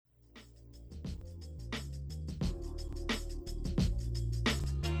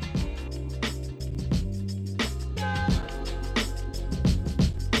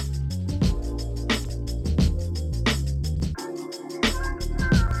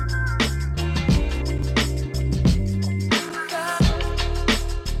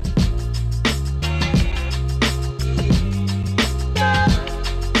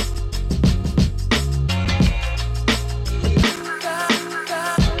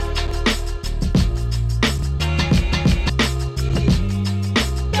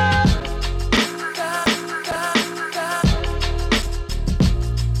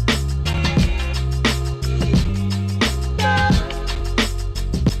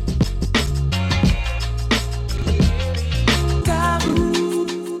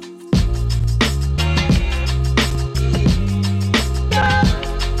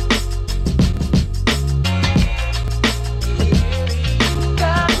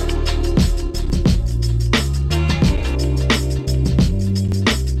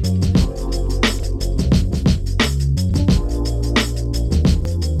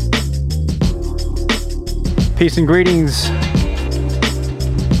Peace and greetings.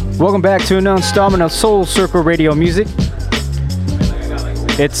 Welcome back to another installment of Soul Circle Radio Music.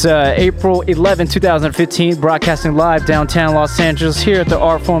 It's April 11, 2015, broadcasting live downtown Los Angeles here at the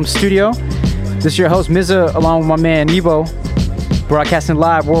Art Form Studio. This is your host, Mizza, along with my man, Nebo, broadcasting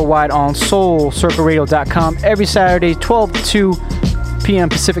live worldwide on soulcircleradio.com every Saturday, 12 to 2 p.m.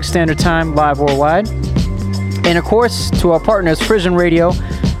 Pacific Standard Time, live worldwide. And of course, to our partners, Frisian Radio,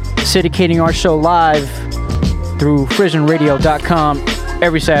 syndicating our show live through frisianradio.com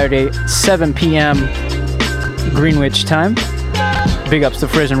every Saturday, 7 p.m. Greenwich time. Big ups to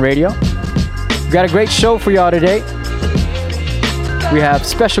Frisian Radio. We got a great show for y'all today. We have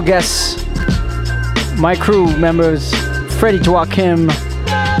special guests, my crew members, Freddie Joachim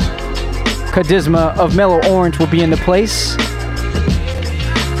Kadizma of Mellow Orange will be in the place.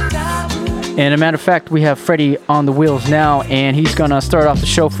 And a matter of fact, we have Freddie on the wheels now, and he's gonna start off the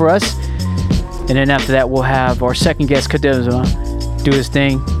show for us. And then after that, we'll have our second guest, Kadizma, do his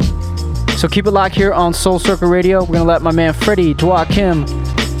thing. So keep it locked here on Soul Circle Radio. We're gonna let my man Freddie Joachim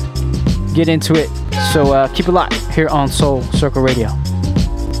get into it. So keep it locked here on Soul Circle Radio.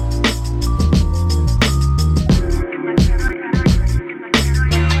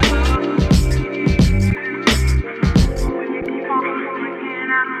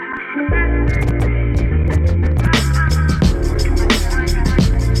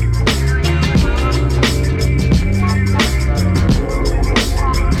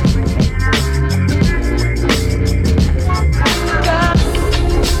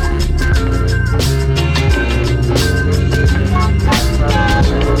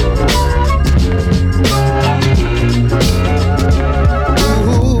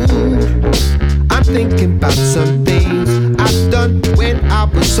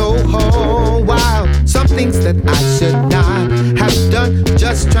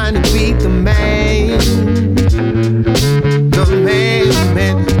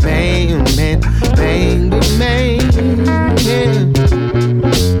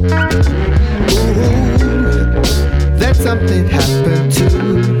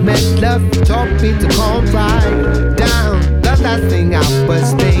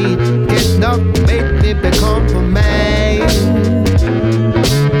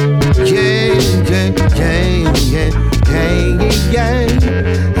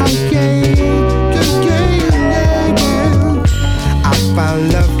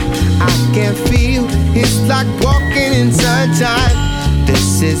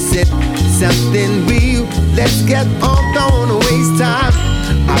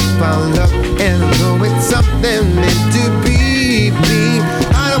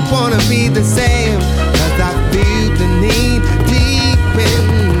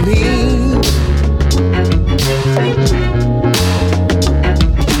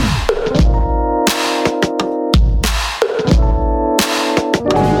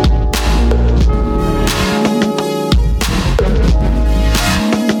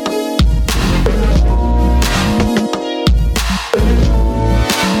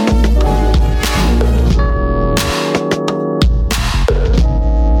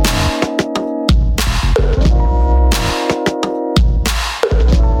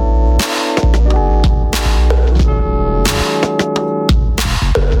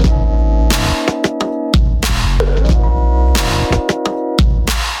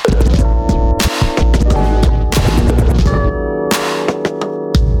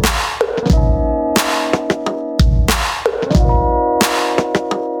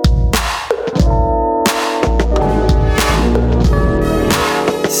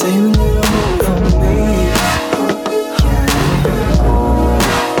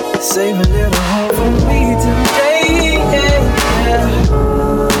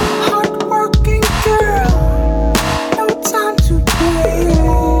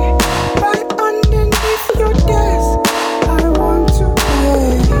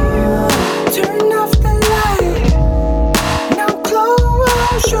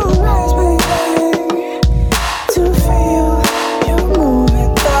 To feel your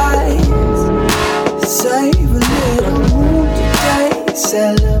moving thighs.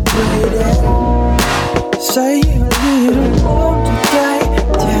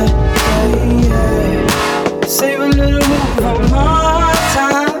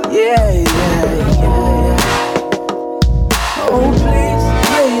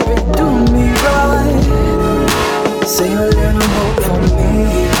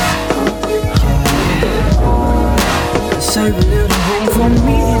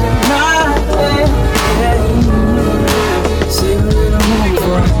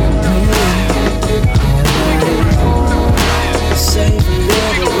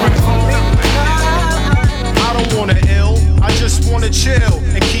 chill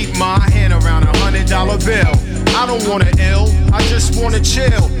and keep my hand around $100 bill. I don't wanna ill, I just wanna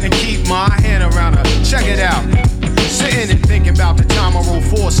chill and keep my hand around her. Check it out. Sitting and thinking about the time I wrote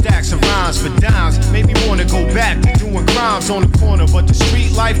 4 stacks of rhymes for dimes. Made me wanna go back to doing crimes on the corner. But the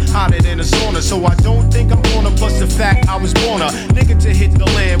street life hotter than a sauna. So I don't think I'm gonna bust the fact I was born a nigga to hit the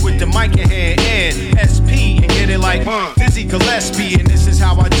land with the mic in hand and SP and get it like Dizzy Gillespie. And this is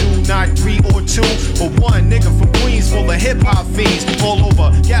how I do, not 3 or 2 but 1 nigga from Queens full of hip hop fiends all over.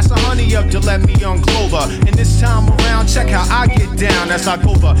 Gas a honey up to let me unclothe her. And this time around, check how I get down as I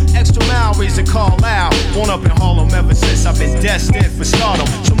go the extra mile, raise a call loud. Born up in Harlem ever since I've been destined for stardom.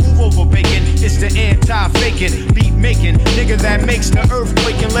 So move over, bacon. It's the anti-faking, beat making nigga that makes the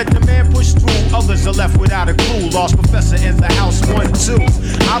earthquake and let the man push through. Others are left without a clue. Lost professor in the house 1, 2.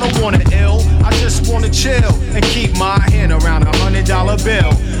 I don't wanna ill, I just wanna chill and keep my hand around $100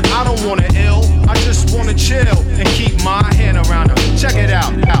 bill. I don't wanna ill, I just wanna chill and keep my hand around her. Check it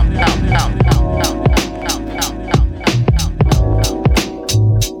out, out, out, out, out, out.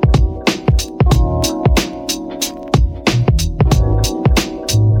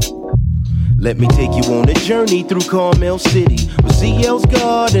 Let me take you on a journey through Carmel City. With CL's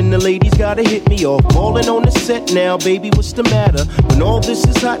God and the ladies gotta hit me off. Ballin' on the set now, baby, what's the matter? When all this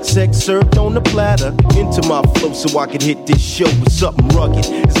is hot sex served on the platter. Into my flow so I could hit this show with something rugged.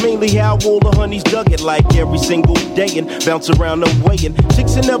 It's mainly how all the honeys dug it like every single day and bounce around the way. And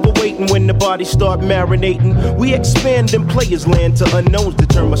chicks are never waiting when the bodies start marinating. We expand and players land to unknowns to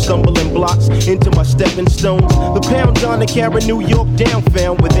turn my stumbling blocks into my stepping stones. The pound John to carry New York down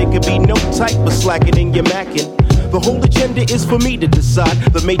found where there could be no type of slacking in your mackin'. The whole agenda is for me to decide.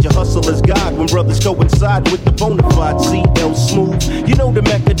 The major hustle is God when brothers coincide with the bona fide CL Smooth. You know the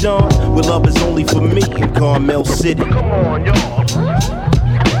Macadon, where love is only for me in Carmel City. Come on, y'all. Come on, y'all.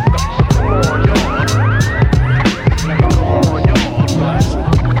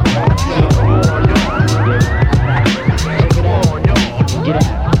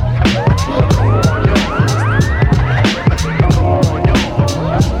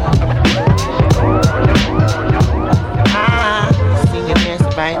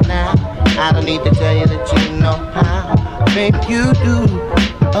 I don't need to tell you that you know how, babe, you do.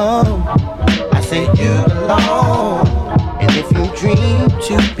 Oh, I say you belong. And if you dream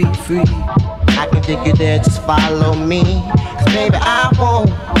to be free, I can take you there, just follow me. Cause baby, I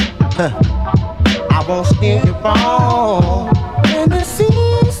won't steer you wrong. And it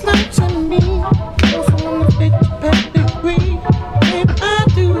seems like to me, also on the pedigree, baby, I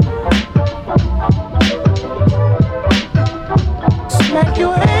do. Smack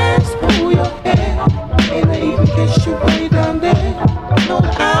your ass, pull your hair, and I even kiss you way down there. You know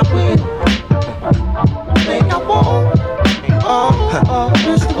that I will. Think I won't. Oh,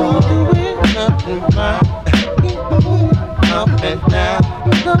 just the way you do it. Nothing fine. Keep moving up and down.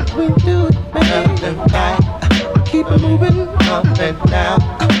 Love we do it, baby. Nothing fine. Keep moving up and down.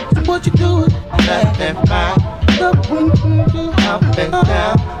 So what you do it? Nothing fine. Love we do up and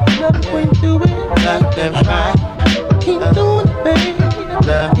down. Love we do it. Nothing fine. Keep doing it, baby.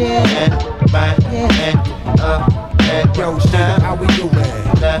 Love and right and up and yo, down. How we doing?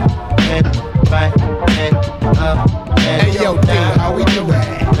 Love and right and up and hey, yo, down. How we doing?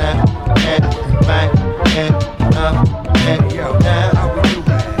 Love and right and up and yo, down. How we doing?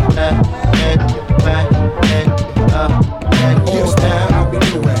 Love and right and up and yo, down. How we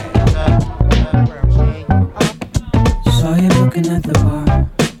doing? Saw you looking at the bar,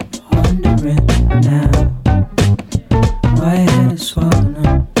 wondering now why your head is swollen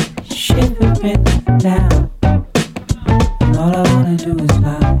up, shivering now. And all I wanna do is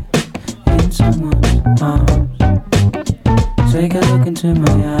lie in someone's arms. Take a look into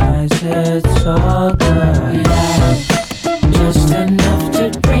my eyes, it's all good. Yeah. Just enough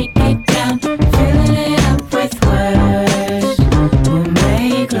to break it down, filling it up with words. We'll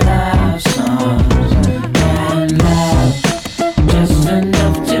make love songs and love. Just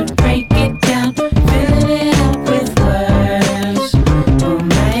enough to break it down, filling it up with words. We'll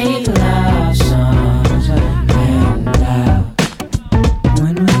make love songs and love.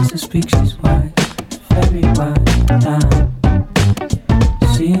 When we used to speak, she's white, very white down.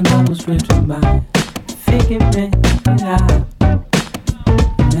 Seeing bubbles drifting by, figuring it out.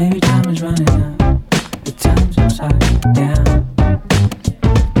 Maybe time is running out, the time's upside down.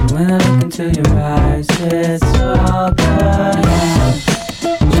 But when I look into your eyes, it's all good. Yeah.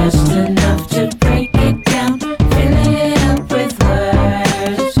 Just enough to break it down, filling it up with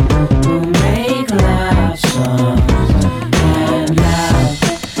words. We'll make love songs and love.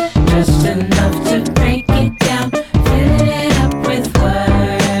 Just enough to break it down, filling it up with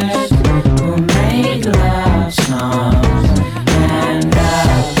words. We'll make love songs and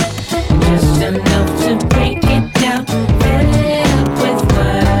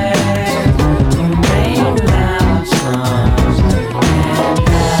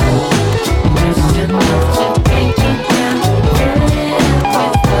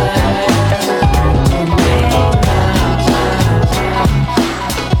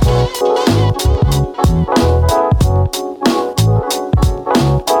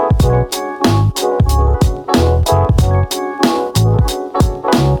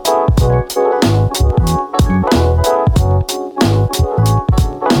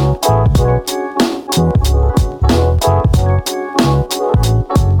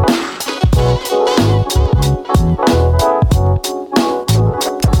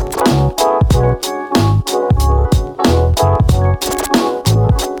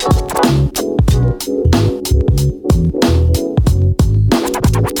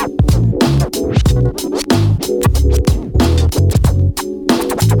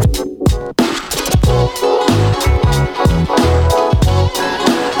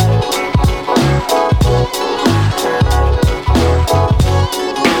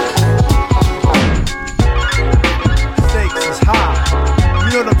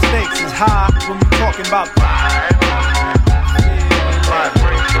them stakes is high when we talking about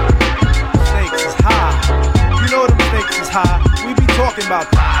stakes is high. You know them stakes is high. We be talking about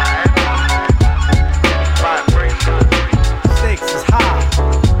stakes is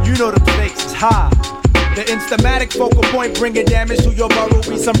high. You know them stakes is high. The Instamatic focal point bringing damage to your burrow.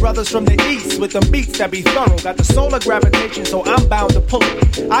 We some brothers from the east with them beats that be thorough. Got the solar gravitation, so I'm bound to pull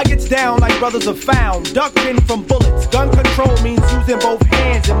it. I gets down like brothers are found, ducking from bullets. Gun control means using both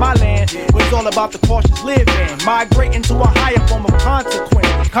hands in my land. It's all about the cautious living, migrating to a higher form of consequence.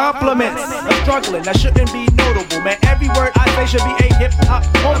 Compliments of struggling that shouldn't be notable, man. Every word I say should be a hip hop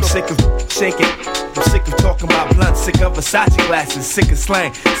quotable. I'm sick of shaking. I'm sick of talking about blunt. Sick of Versace glasses. Sick of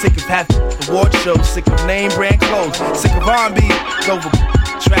slang. Sick of having award shows. Sick of name brand clothes. Sick of R&B over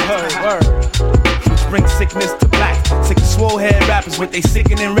trap. Which brings sickness to black. Sick of swole head rappers with they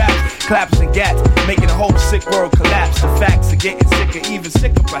sickening raps, claps and gats, making the whole sick world collapse. The facts are getting sicker, even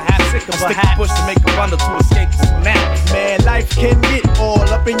sicker, perhaps. Sicker, perhaps. Push to make a bundle to escape the snaps. Man, life can get all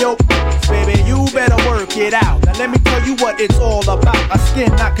up in your baby. You better work it out. Now let me tell you what it's all about. A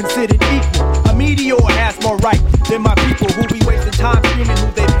skin not considered equal. A meteor has more right than my people who be wasting time screaming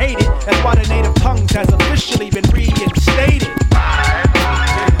who they've hated. That's why the native tongues has officially been reinstated.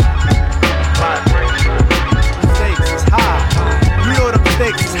 Stakes is high. You know them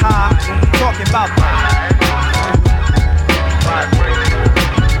stakes is high. Talking about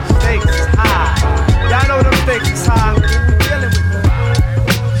stakes is high. Y'all know them stakes is high. We dealing with them.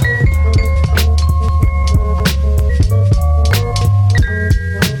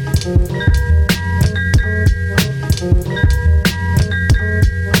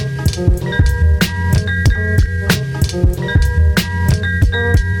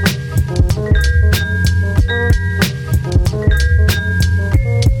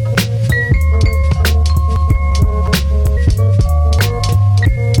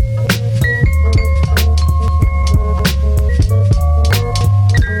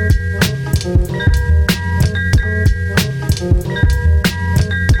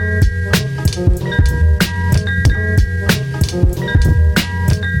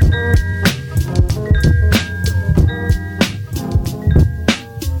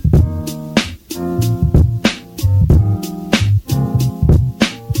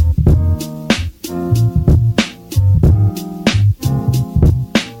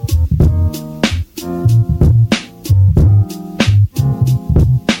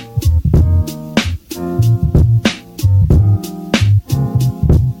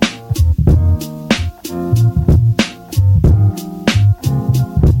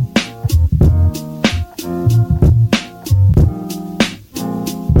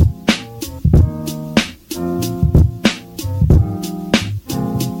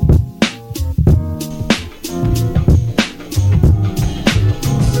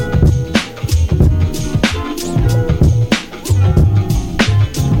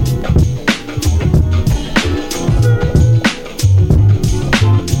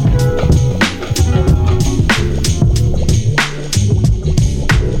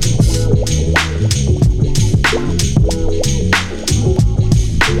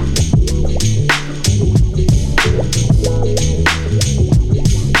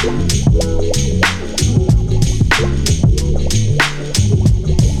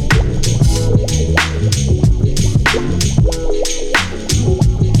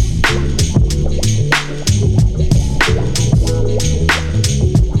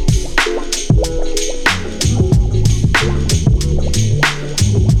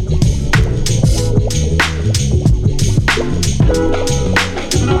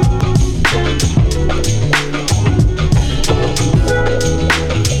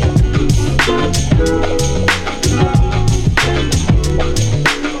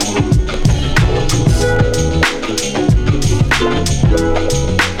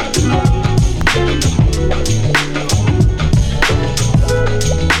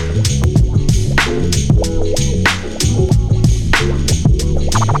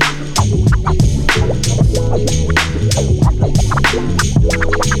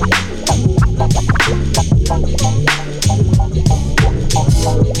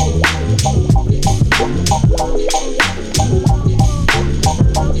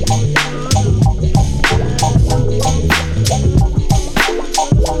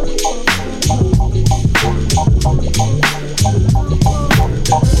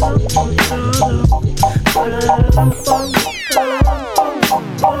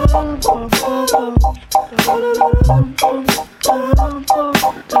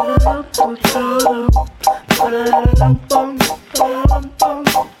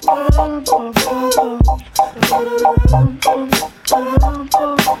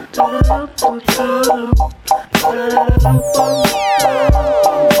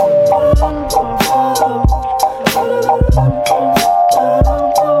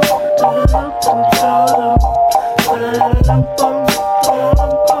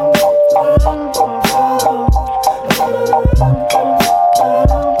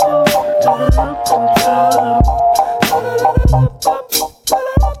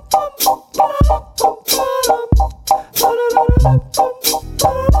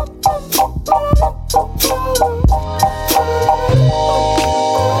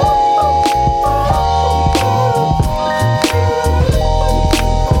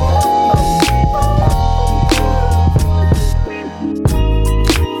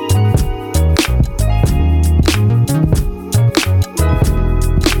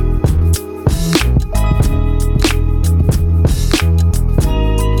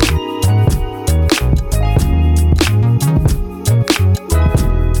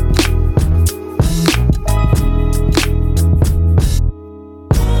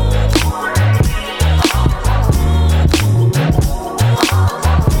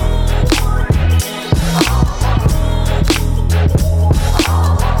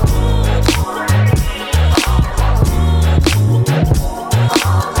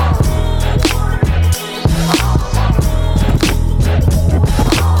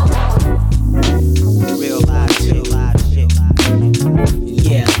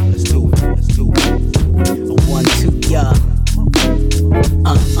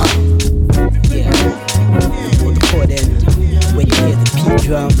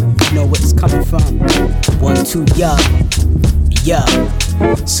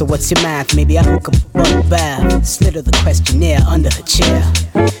 So what's your math? Maybe I hook up a bug bath. Slid her the questionnaire under her chair.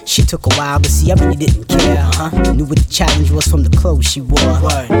 She took a while, but see, I really didn't care. Knew what the challenge was from the clothes she wore.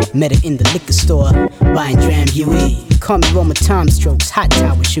 Met her in the liquor store, buying Dram Huey. Call me Roma Tom Strokes, hot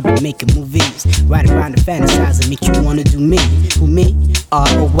tower, should be making movies. Right around the fantasizer, make you wanna do me. Who me?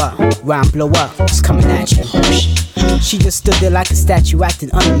 R-O-Y, round blow up, it's coming at you. She just stood there like a statue acting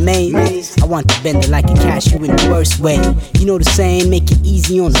unamazed. I want to bend her like a cashew in the worst way. You know the saying, make it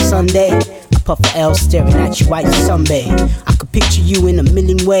easy on a Sunday. I puff a L staring at you while you sunbathe. I could picture you in a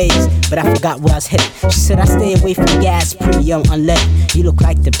million ways, but I forgot where I was headed. She said I stay away from gas, premium, unleaded. You look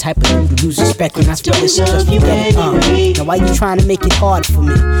like the type of dude who lose respect when I spell this, so just forget it. Now why you trying to make it hard for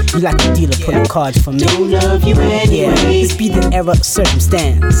me? You like a dealer pulling cards for me. Don't love you anyway. Yeah, this be the era of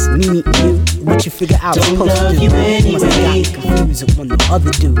circumstance. Me meeting you, what you figure out don't supposed love to do. you anyway. Must have got me confused with one of the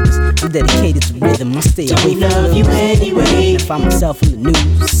other dudes. I'm dedicated to rhythm, I stay away Don't from love you anyway. I find myself in the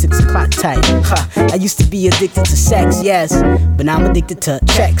news, 6 o'clock type. I used to be addicted to sex, yes, but now I'm addicted to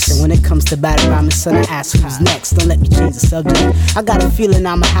checks. And when it comes to battle rhyming, son, I ask who's next. Don't let me change the subject. I got a feeling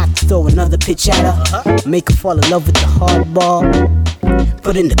I'ma have to throw another pitch at her. Make her fall in love with the hard ball.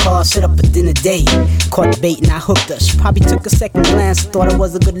 Put in the car, set up a dinner date. Caught the bait and I hooked her. She probably took a second glance, thought I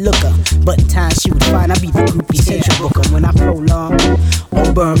was a good looker. But in time she would find I be the groupie central booker. When I prolong,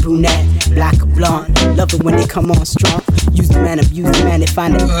 old burn brunette, black or blonde. Love it when they come on strong. Use the man, abuse the man, they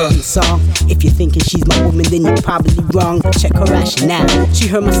find it in the song. If you're thinking she's my woman, then you're probably wrong. But check her rationale. She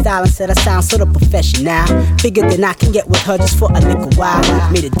heard my style and said I sound sort of professional. Figured that I can get with her just for a little while.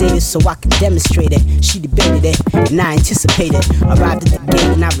 Made her date it so I can demonstrate it. She debated it, and I anticipated. Arrived at the gate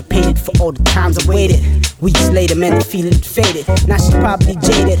and I repaid it for all the times I waited. Weeks later, man, the feeling faded. Now she's probably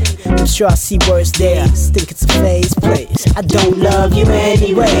jaded. I'm sure I see worse days. Think it's a phase, place. I don't love you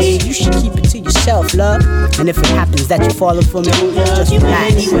anyway. You should keep it to yourself, love. And if it happens that you're falling for me, just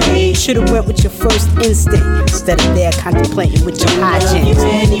relax. You should've went with your first instinct instead of there contemplating with your hijinks.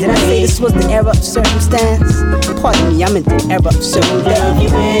 Did I say this was the era of circumstance? Pardon me, I'm in the era of circumstance. When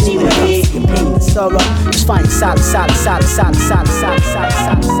it comes to your pain and sorrow, just find solid, solid, solid, solid, solid, solid, solid, solid, solid,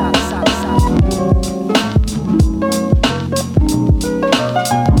 solid, solid.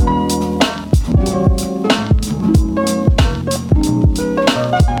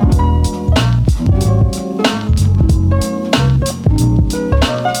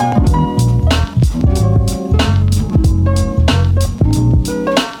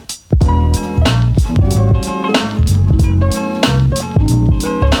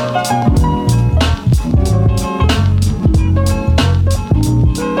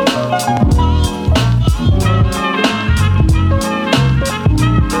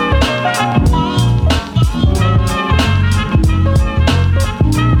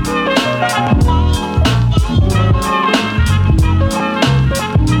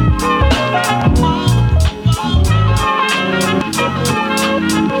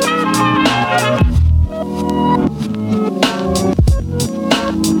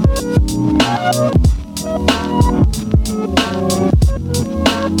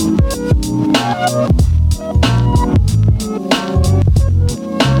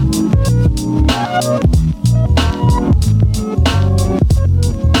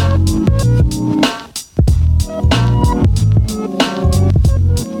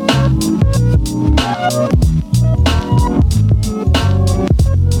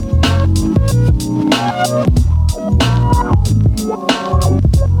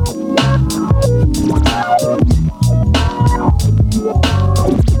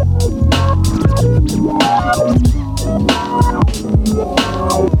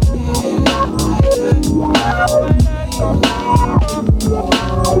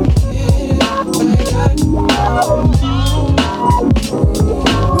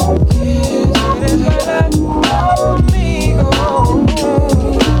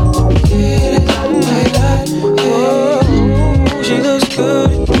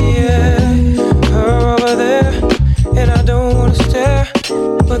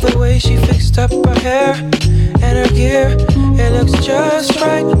 But the way she fixed up her hair and her gear, it looks just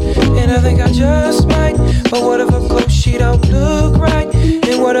right. And I think I just might. But what if up close she don't look right?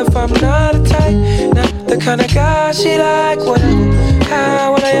 And what if I'm not a type? Not the kind of guy she like. Whatever,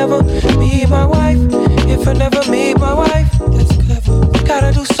 how would I ever meet my wife? If I never meet my wife, that's clever.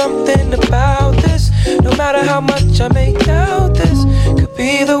 Gotta do something about this. No matter how much I may doubt this, could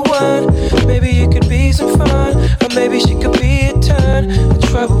be the one. Maybe it could be some fun, or maybe she could be a turn of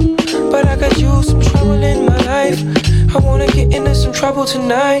trouble. But I could use some trouble in my life. I wanna get into some trouble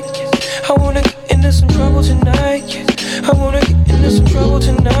tonight. I wanna get into some trouble tonight. I wanna get into some trouble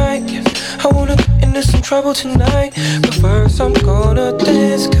tonight. I wanna get into some trouble tonight. But first I'm gonna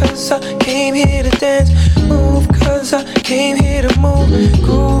dance, cause I came here to dance. Move, cause I came here to move.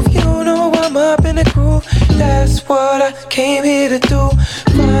 Groove, you know I'm up in the groove. That's what I came here to do.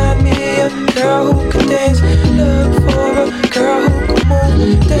 Find me a girl who can dance. Look for a girl who can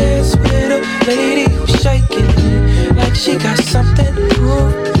move. Dance with a lady who's shaking like she got something to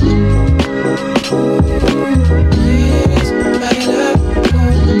prove. Quieres bailar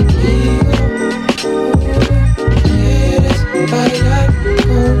conmigo. Quieres bailar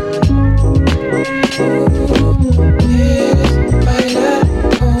conmigo. Quieres bailar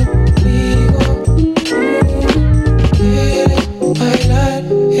conmigo. Quieres bailar,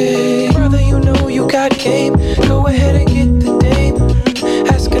 yeah. Brother, you know you got game. Go ahead and get the dame.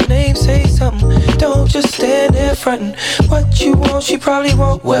 Ask her name, say something. Don't just stand there frontin'. What you want, she probably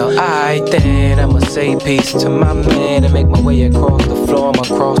won't. Well, then I'ma say peace to my man and make my way across the floor. I'm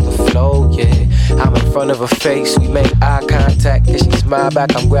across the floor, yeah. I'm in front of her face, we make eye contact. As she smile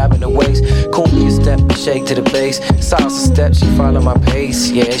back, I'm grabbing the waist. Cumbia step, shake to the bass. Salsa step, she follow my pace.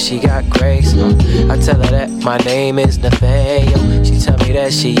 Yeah, she got grace. I tell her that my name is Nathaniel. She tell me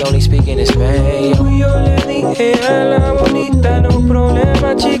that she only speaking Espanol. Yo le dije a la bonita, no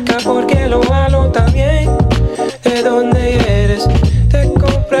problema chica, porque lo malo también. ¿De dónde eres? Te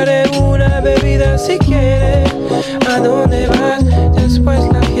compraré una bebida si quieres. ¿A dónde vas? Después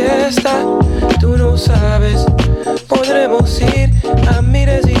la fiesta. Tú no sabes. Podremos ir a mi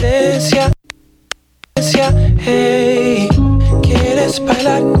residencia. Hey, ¿quieres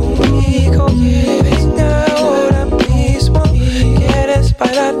bailar conmigo? Ven ahora mismo. ¿Quieres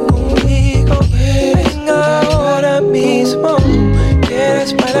bailar conmigo? Ven ahora mismo.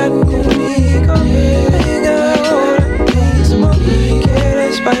 ¿Quieres bailar conmigo? Ven ahora mismo.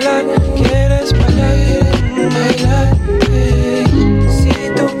 ¿Quieres bailar? ¿Quieres bailar? Bailar, hey. Si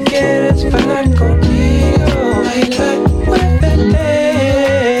tú quieres bailar conmigo, bailar, muévete.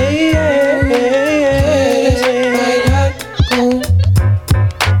 ¿Quieres bailar conmigo?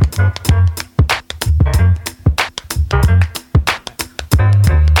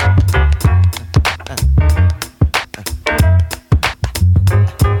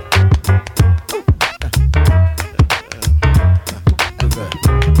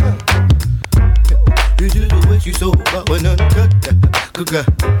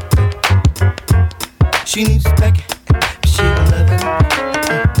 She needs to back it, she love it.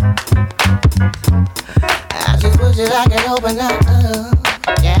 I just wish that I could open up,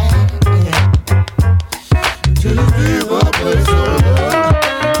 yeah, yeah. To give up with so love.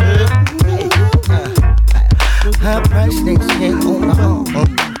 Her price things can't on my own.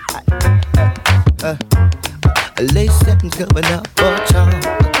 Lace settings coming up for charm.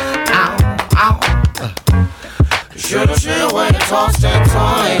 Ow, ow. Shoulda, when you toss that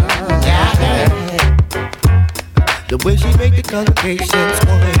toy, yeah, yeah. The way she make the congregation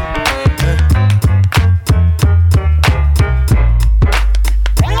swing.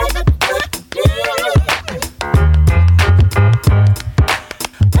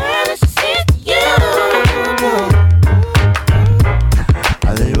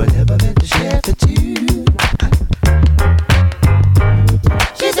 They were never meant to share for two.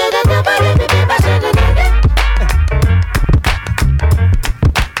 She said that nobody be my shit.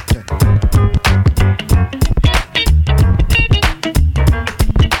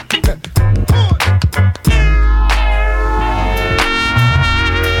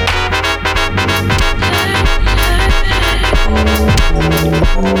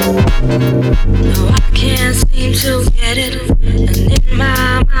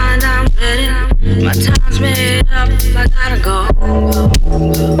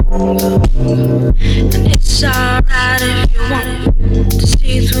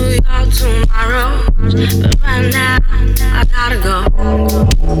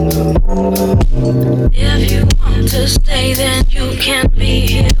 If you want to stay, then you can be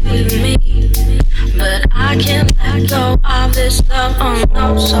here with me. But I I can't let go of this love, oh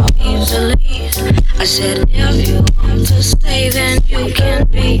no, so easily. I said if you want to stay, then you can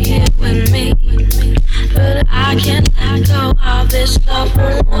be here with me. But I can't let go of this love,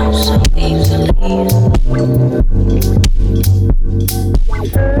 oh no, so easily.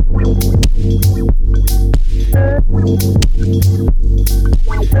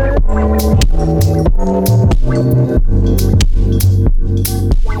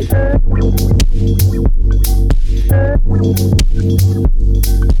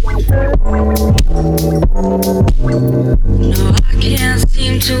 No, I can't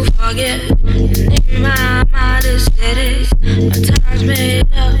seem to forget. In my mind is steady. My time's made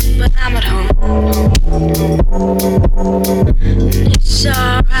up, but I'm at home. And it's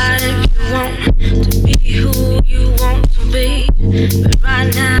alright if you want to be who you want to be. But right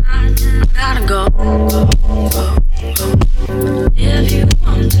now, I gotta go. If you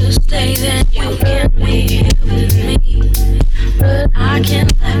want to stay, then you can be here with me. But I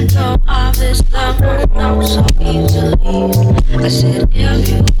can't let go of this love, oh no, so easily. I said if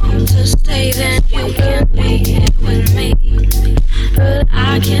you want to stay, then you can be here with me. But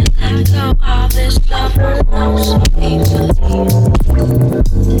I can't let go of this love, oh no, so easily. If you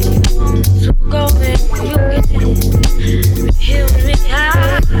want to go, then you can be here with me.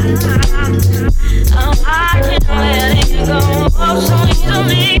 I can't let it go so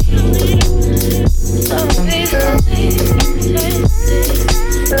easily. So easily.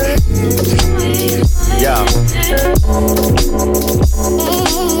 Yeah.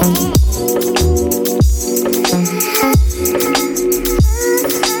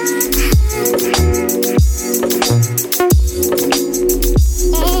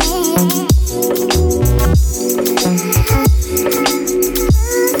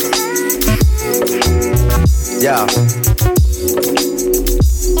 Yeah.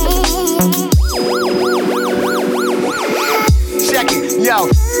 Check it, yo.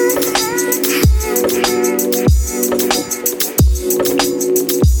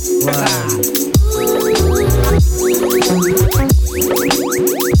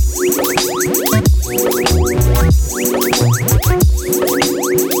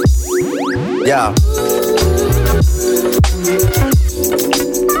 Yeah.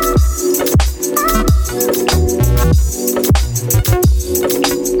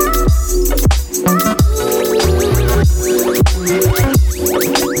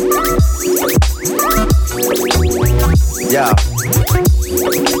 Yeah.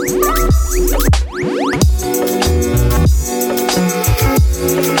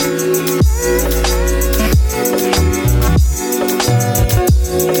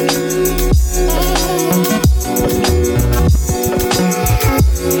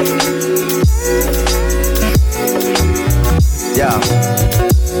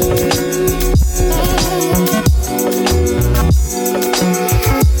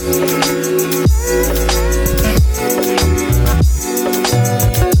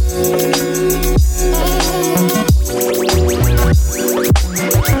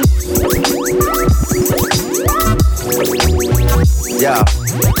 Yeah.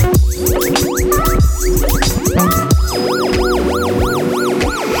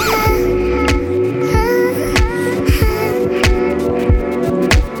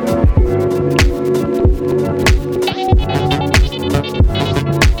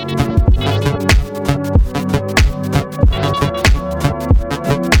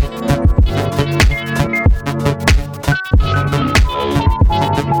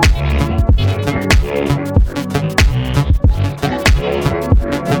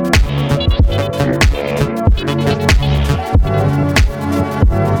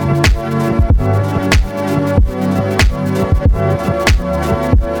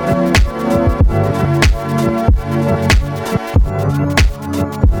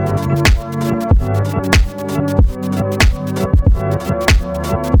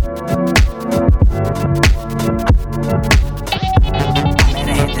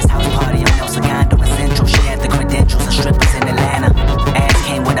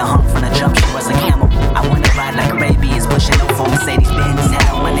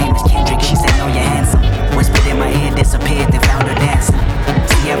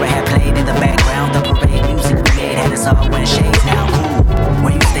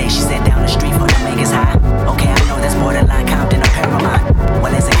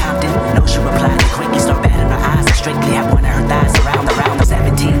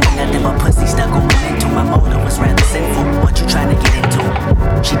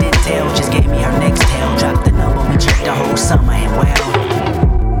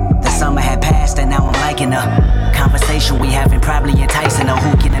 conversation we having probably enticing her.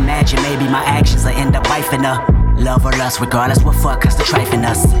 Who can imagine maybe my actions will end up wifing her? Love or lust, regardless what fuck us to trifling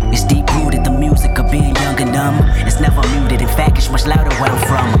us. It's deep rooted, the music of being young and dumb. It's never muted, in fact it's much louder where I'm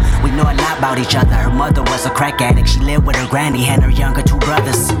from. We know a lot about each other. Her mother was a crack addict. She lived with her granny and her younger two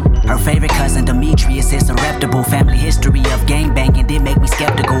brothers. Her favorite cousin Demetrius is a reputable. Family history of gangbanging did make me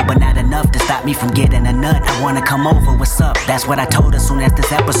skeptical, but not enough to stop me from getting a nut. I wanna come over, what's up? That's what I told her soon as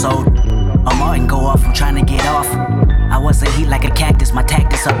this episode. A Martin go off, I'm trying to get off. I wasn't heat like a cactus, my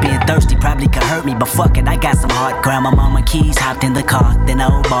tactics of being thirsty probably could hurt me, but fuck it, I got some heart. Grabbed my mama keys, hopped in the car, then I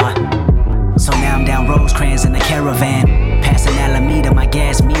old bar. So now I'm down Rosecrans in the caravan, passing Alameda, my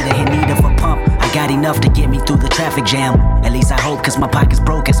gas meter in need of a pump. I got enough to get me through the traffic jam. At least I hope, cause my pocket's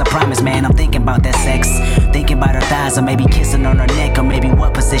broke as I promise, man. I'm thinking about that sex, thinking about her thighs, or maybe kissing on her neck, or maybe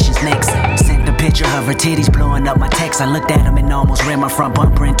what position's next. Sent the picture of her titties blowing up my text. I looked at them and almost ran my front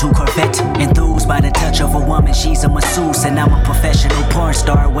bumper into Corvette. Enthused by the touch of a woman, she's a masseuse, and I'm a professional porn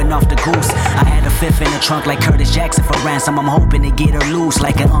star, went off the goose. I had a fifth in the trunk like Curtis Jackson for ransom. I'm hoping to get her loose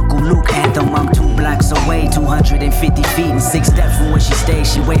like an Uncle Luke anthem. I'm 2 blocks away, 250 feet, and 6 steps from where she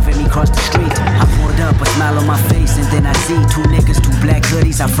stays. She waving me across the street. I pulled up, a smile on my face, and then I see 2 niggas, 2 black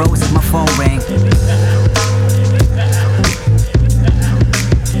hoodies. I froze as my phone rang.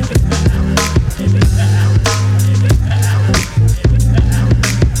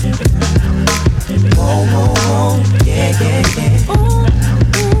 Oh, oh, oh, yeah, yeah, yeah.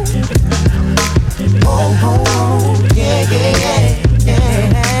 Oh, oh, oh, yeah, yeah, yeah.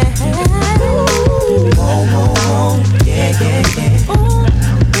 Oh, oh, oh, yeah, yeah, yeah. Oh,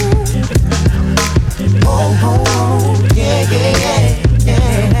 oh, oh, yeah, yeah, yeah.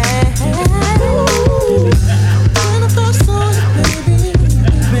 When I first saw you, baby,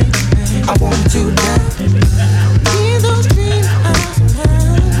 I wanted to die. In those green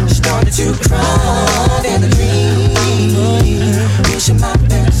eyes, started to cry in a dream. Wishing my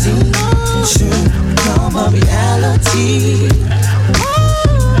fantasy soon become a reality.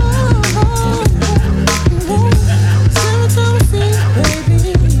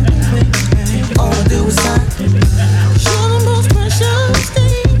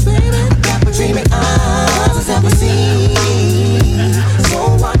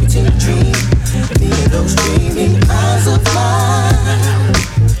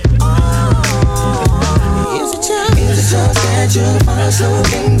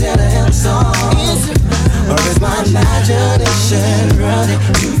 Something that I am song, or is my imagination running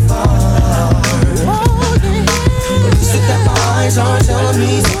too far? You said that my eyes are telling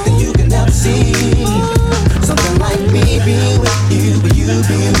me something you can never see, something like me being with you, but you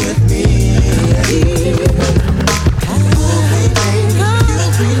being with me. Oh baby, you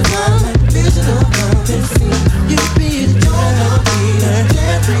redefine my vision of love and see. You be the joy of me,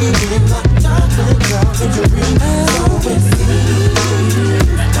 can't breathe in my chocolate love and dream. So it's me.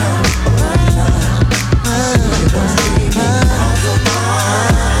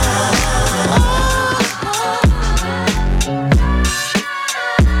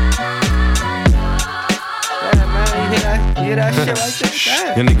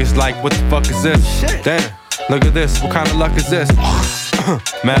 Your niggas like, what the fuck is this? Shit. Damn, look at this, what kind of luck is this?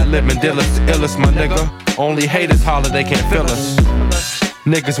 Mad living dealers, illest, my nigga. Only haters holler, they can't feel us.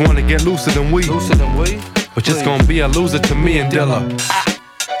 Niggas wanna get looser than we. But just gonna be a loser to me and Dilla.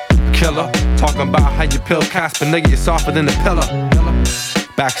 Killer, talking about how you pill Casper, nigga, you're softer than a pillar.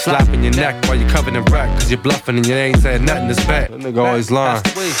 Back slapping your neck while you're covered in wreck, cause you're bluffing and you ain't said nothing this bad. That nigga always lying.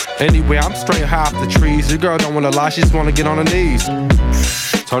 Anyway, I'm straight high off the trees. Your girl don't wanna lie, she just wanna get on her knees.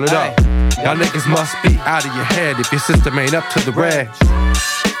 Turn it up. Y'all niggas must be out of your head if your system ain't up to the red.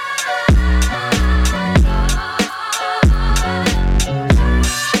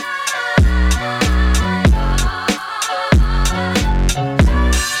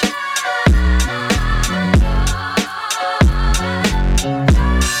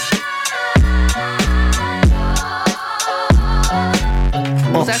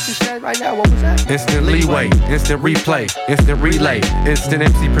 Right now, what was that? Instant leeway, instant replay, instant relay, instant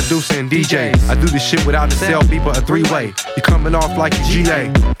MC producer and DJ. I do this shit without a cell beat but a 3-way. You coming off like a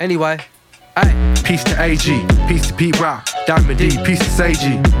GA. Anyway, hey. Peace to AG, peace to Pete Rock, Diamond D, peace to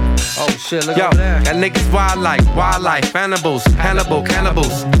Seiji. Oh shit, look over there. Got niggas wildlife, animals,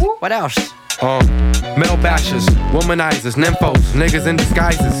 cannibals. What else? Male bashers, womanizers, nymphos, niggas in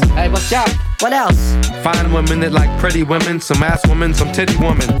disguises. Hey, what's up? What else? Fine women that like pretty women, some ass women, some titty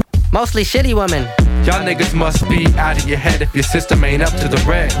women. Mostly shitty women. Y'all niggas must be out of your head if your system ain't up to the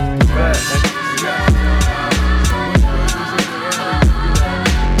red.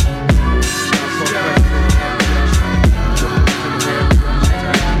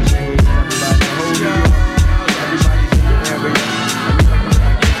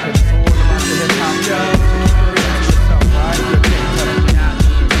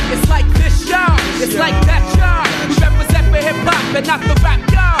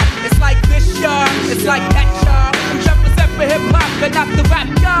 It's like this, y'all. It's like that, y'all. We represent for hip hop and not the rap,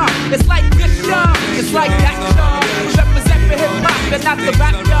 y'all. It's like this, y'all. It's like that, y'all. We represent for hip hop and not the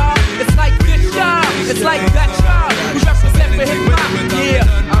rap, y'all. It's like this, y'all. It's like that, y'all. We represent for hip hop,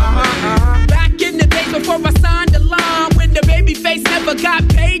 yeah. Back in the days before I signed the line, when the baby face never got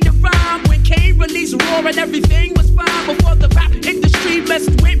paid to rhyme, when Kane released Raw and everything was fine, before the rap industry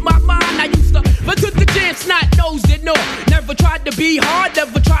messed with my mind, I used to look at the chance, not nose it, no. Never tried to be hard,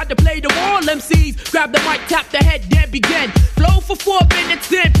 never tried to play the wall. MCs grab the mic, tap the head, then begin. Flow for 4 minutes,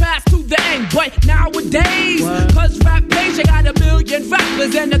 then pass to the end. But nowadays, cause rap pays, you got 1 million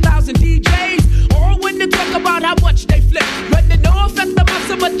rappers and 1,000 DJs. All when they talk about how much they flip. Running off at the mouth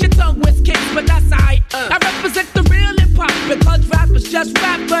so much your tongue was kicked, but that's alright. I represent the real hip hop because rappers just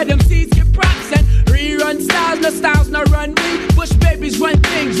rap, but MCs get props and rerun styles. No styles, no run me. Bush babies run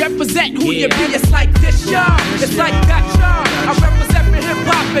things, represent who you be. It's like this, y'all. It's like that, y'all. I represent for hip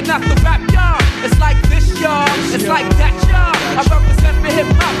hop and not the rap, y'all. It's like this, y'all. It's like that, y'all. I represent for hip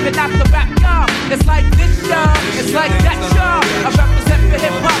hop and not the rap, y'all. It's like this, y'all. It's like that, y'all. I represent for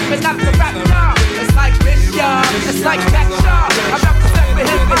hip hop and not the rap, y'all. It's like this, y'all. It's like that, y'all. I represent for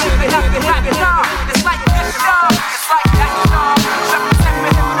hip hop and not the rap, y'all. It's like this, y'all. It's like that, y'all. I represent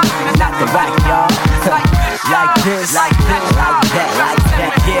for hip hop and not the rap, y'all. It's like this, like this, like that, like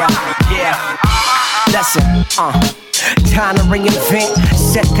that, yeah. Listen, time to reinvent.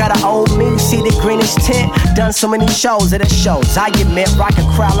 Set got an old me, see the greenish tint. Done so many shows at the shows. I get meant rock a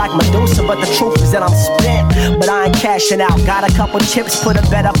crowd like Medusa, but the truth is that I'm spent. But I ain't cashing out. Got a couple chips, put a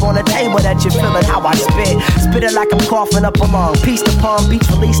bet up on the table that you're feeling how I spit. Spit it like I'm coughing up a lung. Piece to Palm Beach,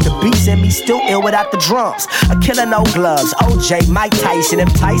 release the beats and me still ill without the drums. A killer, no gloves. OJ, Mike Tyson,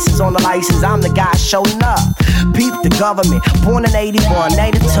 if Tyson's on the license, I'm the guy showing up. Peep the government, born in 81,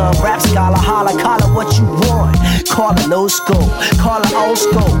 native tongue, rap scholar, holla, call it what you want. Call it new school, call it old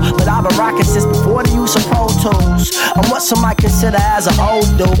school, but I've been rocking since before the use of Pro Tools. I'm what some might consider as an old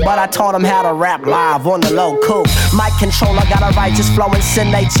dude, but I taught him how to rap live on the low cool. Mic controller got a righteous flow and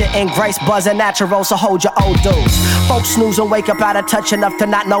sin nature and grace, buzzing natural, so hold your old dudes. Folks snooze and wake up out of touch enough to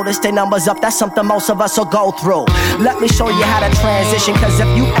not notice their numbers up. That's something most of us will go through. Let me show you how to transition, cause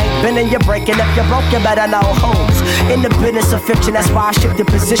if you ain't been and you're breaking, if you're broke, you better know who's in the business of fiction. That's why I shifted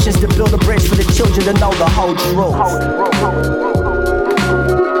positions to build a bridge for the children to know the whole truth.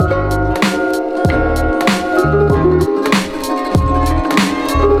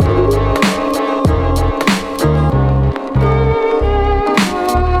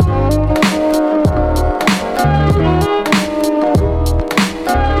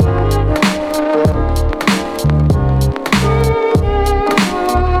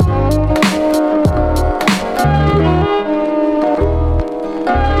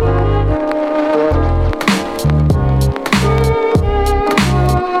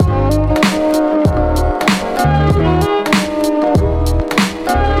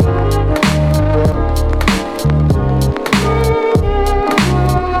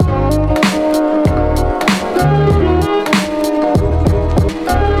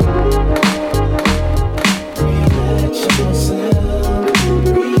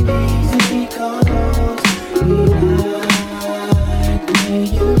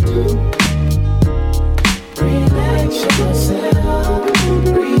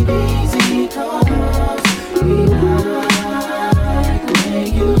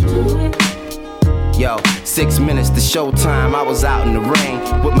 Showtime, I was out in the rain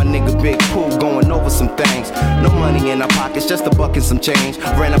with my nigga Big Pooh going over some things. No money in our pockets, just a buck and some change.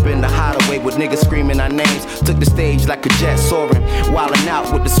 Ran up in the hideaway with niggas screaming our names. Took the stage like a jet soaring, wildin'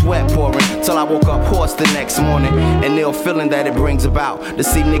 out with the sweat pouring. Till I woke up hoarse the next morning. And ill feeling that it brings about to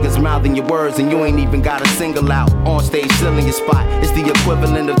see niggas mouthing your words and you ain't even got a single out. On stage filling your spot, it's the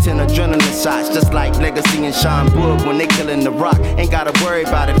equivalent of 10 adrenaline shots. Just like Legacy and Sean Boog when they killin' the rock. Ain't gotta worry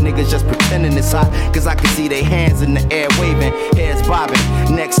about if niggas just pretending it's hot, cause I can see they hands in the air waving, heads bobbing,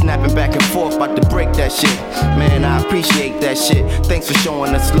 neck snapping back and forth, about to break that shit. Man, I appreciate that shit. Thanks for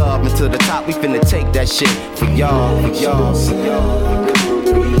showing us love, and to the top we finna take that shit. For y'all, for y'all, for y'all.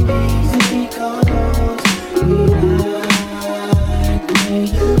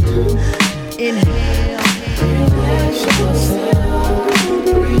 Inhale, relax yourself,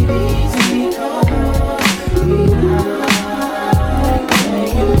 breathe easy,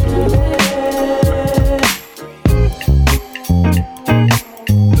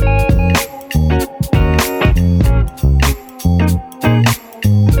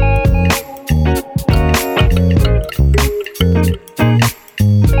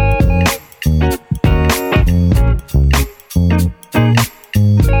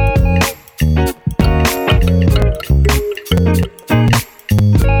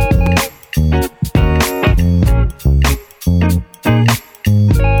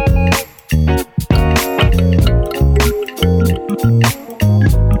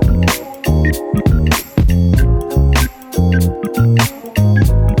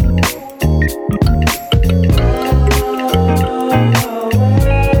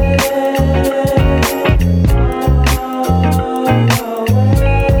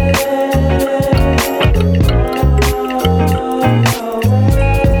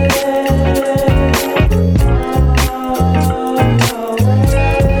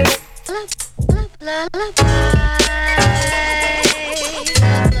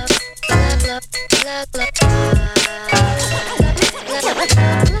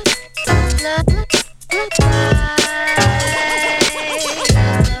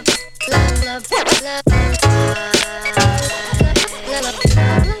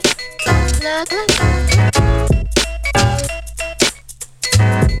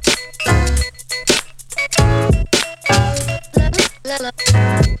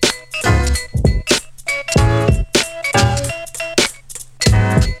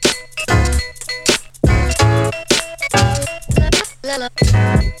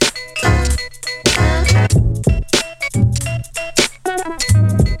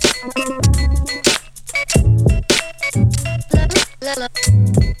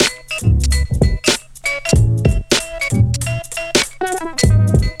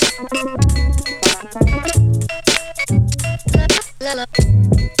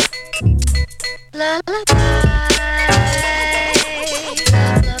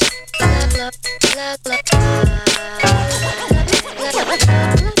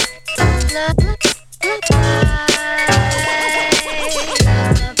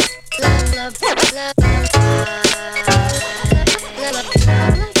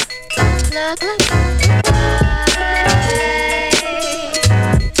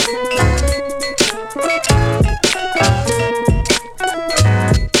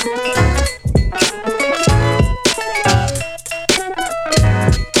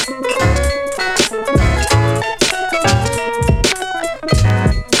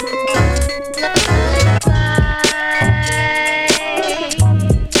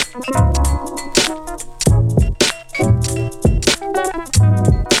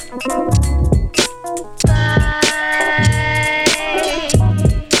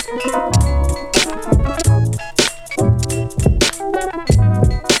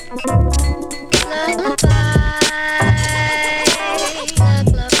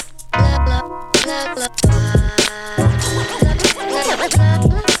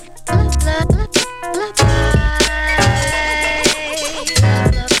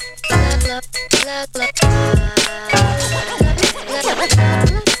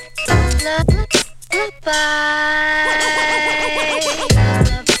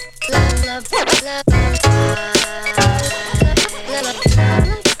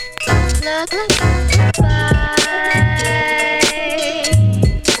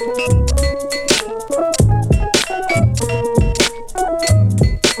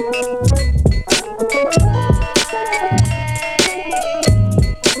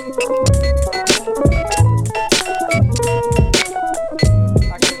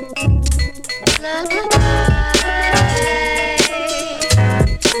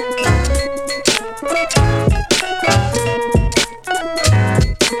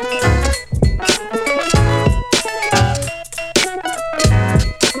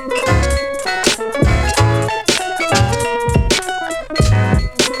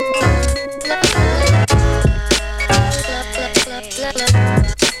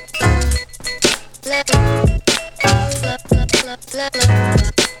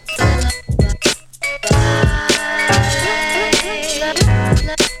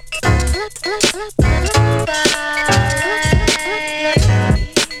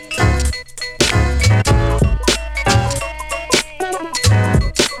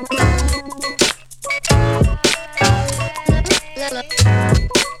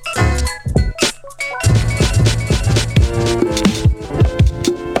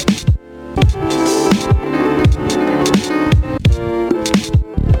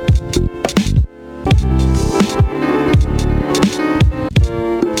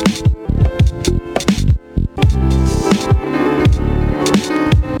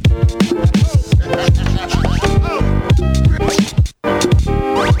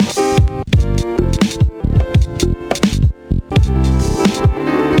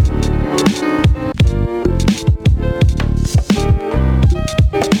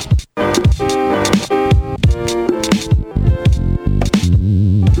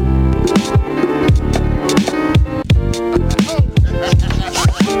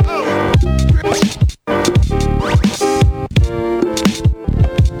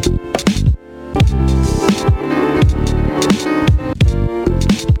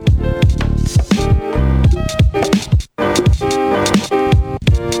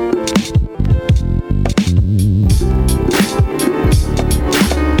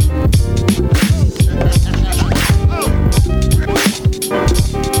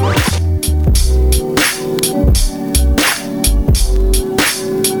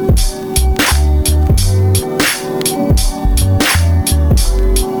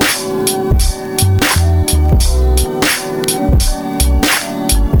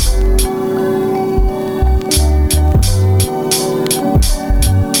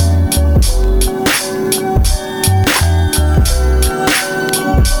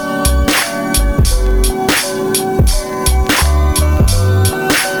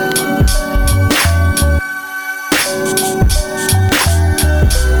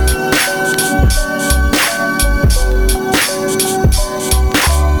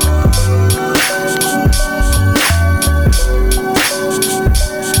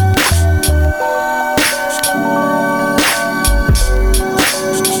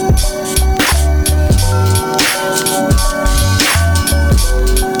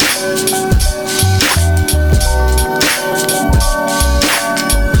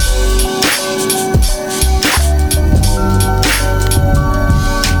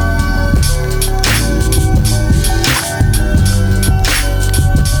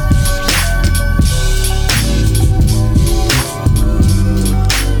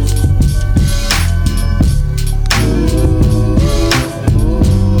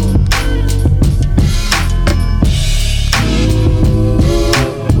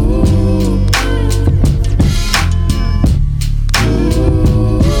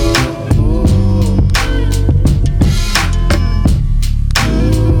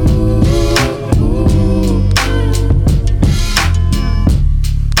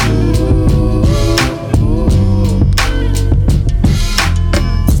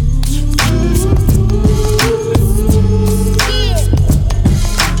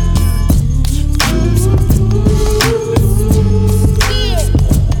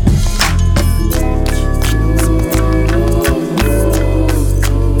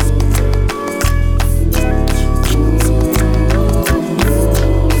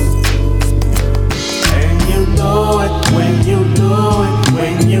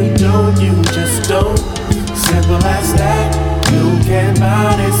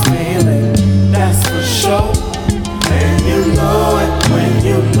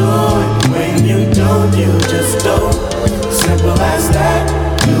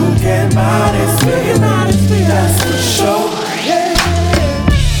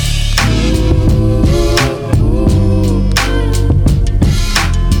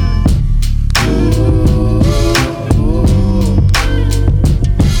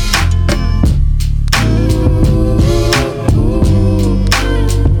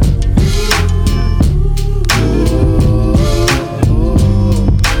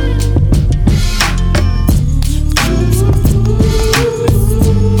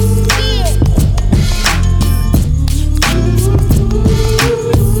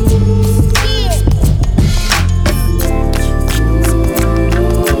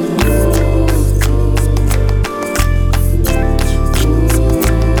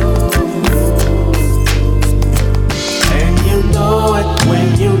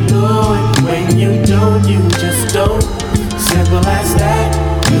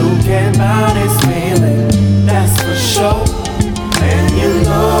 can't buy this feeling, that's for sure. And you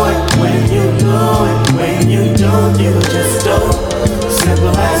know it when you know it. When you don't, you just don't.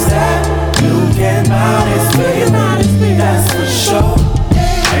 Simple as that. You can't buy this feeling, that's for sure.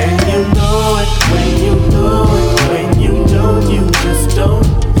 And you know it when you know it. When you don't, you just don't.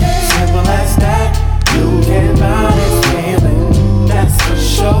 Simple as that. You can't buy this feeling, that's for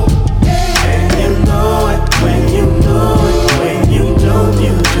sure. And you know it when you know it. When you don't,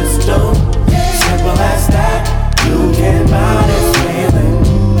 you just don't. Simple as that. You can't buy this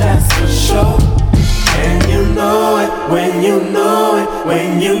feeling, that's for sure. And you know it when you know it.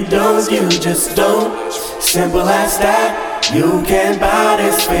 When you don't, you just don't. Simple as that. You can't buy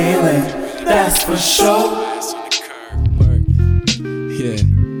this feeling, that's for sure. Yeah,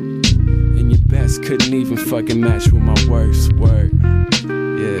 and your best couldn't even fucking match with my worst word.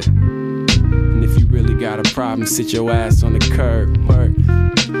 Yeah, and if you really got a problem, sit your ass on the curb. Word.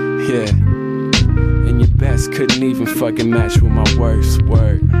 Yeah, and your best couldn't even fucking match with my worst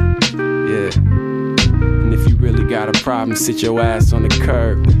word. Yeah, and if you really got a problem, sit your ass on the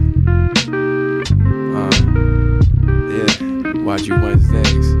curb. Yeah, watch you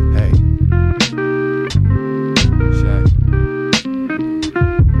Wednesdays. Hey. Check.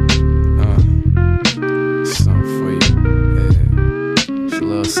 Something for you. Yeah. It's a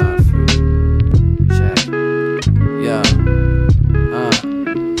little something for you. Check. Yeah.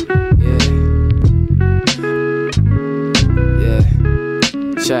 Yeah. Yeah.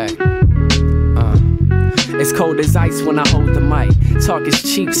 Check. It's cold as ice when I hold the mic. Talk is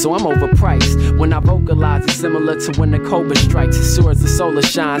cheap, so I'm overpriced. When I vocalize, it's similar to when the cobra strikes. As sure as the solar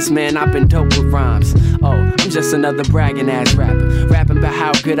shines, man, I've been dope with rhymes. Oh, I'm just another bragging ass rapper. Rapping about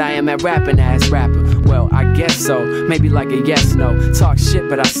how good I am at rapping ass rapper. Well, I guess so, maybe like a yes, no. Talk shit,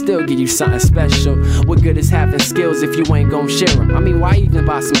 but I still give you something special. What good is having skills if you ain't gon' share them? I mean, why even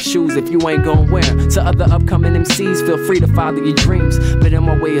buy some shoes if you ain't gon' wear them? To other upcoming MCs, feel free to follow your dreams. But in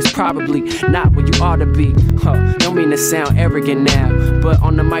my way, it's probably not where you ought to be. Don't mean to sound arrogant now, but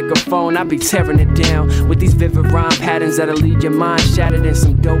on the microphone, I be tearing it down with these vivid rhyme patterns that'll leave your mind shattered in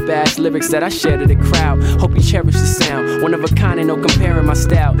some dope ass lyrics that I share to the crowd. Hope you cherish the sound, one of a kind and no comparing my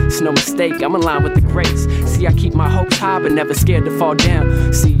style. It's no mistake, I'm aligned with the greats. See, I keep my hopes high, but never scared to fall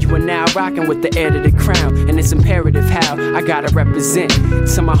down. See, you are now rocking with the heir to the crown, and it's imperative how I gotta represent.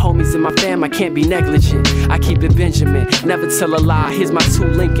 To my homies and my fam, I can't be negligent. I keep it Benjamin, never tell a lie. Here's my 2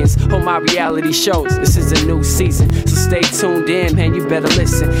 Lincolns, hold my reality shows. This is a new season, so stay tuned in, man, you better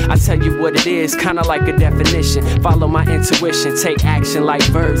listen. I tell you what it is, kinda like a definition. Follow my intuition, take action like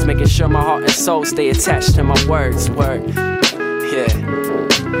verbs, making sure my heart and soul stay attached to my words. Word, yeah.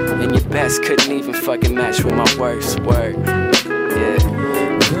 And your best couldn't even fucking match with my worst word. Yeah.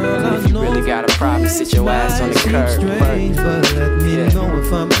 And if you really got a problem, sit your ass on the curb. Word. Yeah.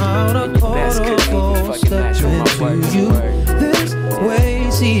 And your best couldn't even fucking match with my worst word. This way,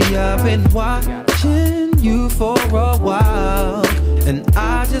 see, I've been watching you for a while, and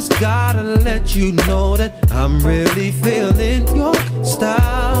I just gotta let you know that I'm really feeling your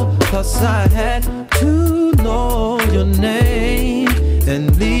style. Plus I had to know your name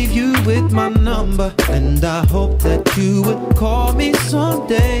and leave you with my number, and I hope that you would call me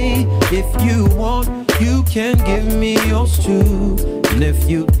someday. If you want, you can give me yours too, and if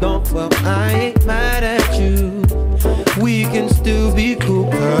you don't, well, I ain't mad at you. We can still be cool,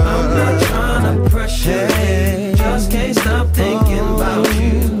 girl. I'm not trying to pressure you, just can't stop thinking about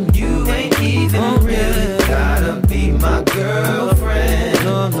you. You ain't even really gotta be my girlfriend.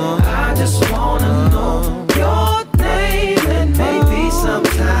 No, I just wanna know your name, and maybe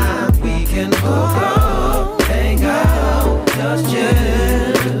sometime we can hook up, hang out, just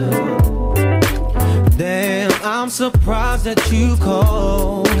chill. Damn, I'm surprised that you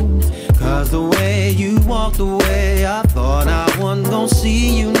called, 'cause the way you walked away, I thought I wasn't gonna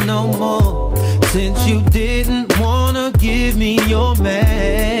see you no more. Since you didn't wanna give me your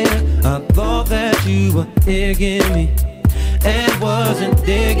man, I thought that you were digging me and wasn't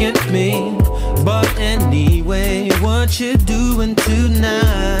digging me. But anyway, what you doing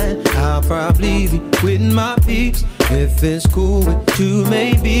tonight? I'll probably be with my peeps. If it's cool with you,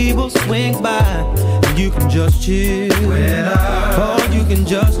 maybe we'll swing by. You can just chill, or you can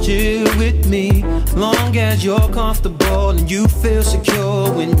just chill with me, long as you're comfortable and you feel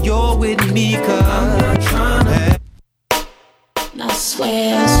secure when you're with me. 'Cause I'm not trying to. I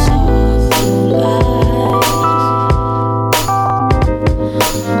swear I saw through lies.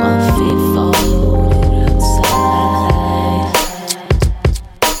 My feet followed outside.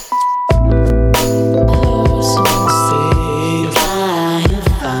 I heard someone say, flying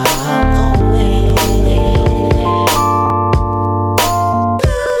far away.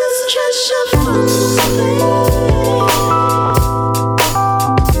 Let's try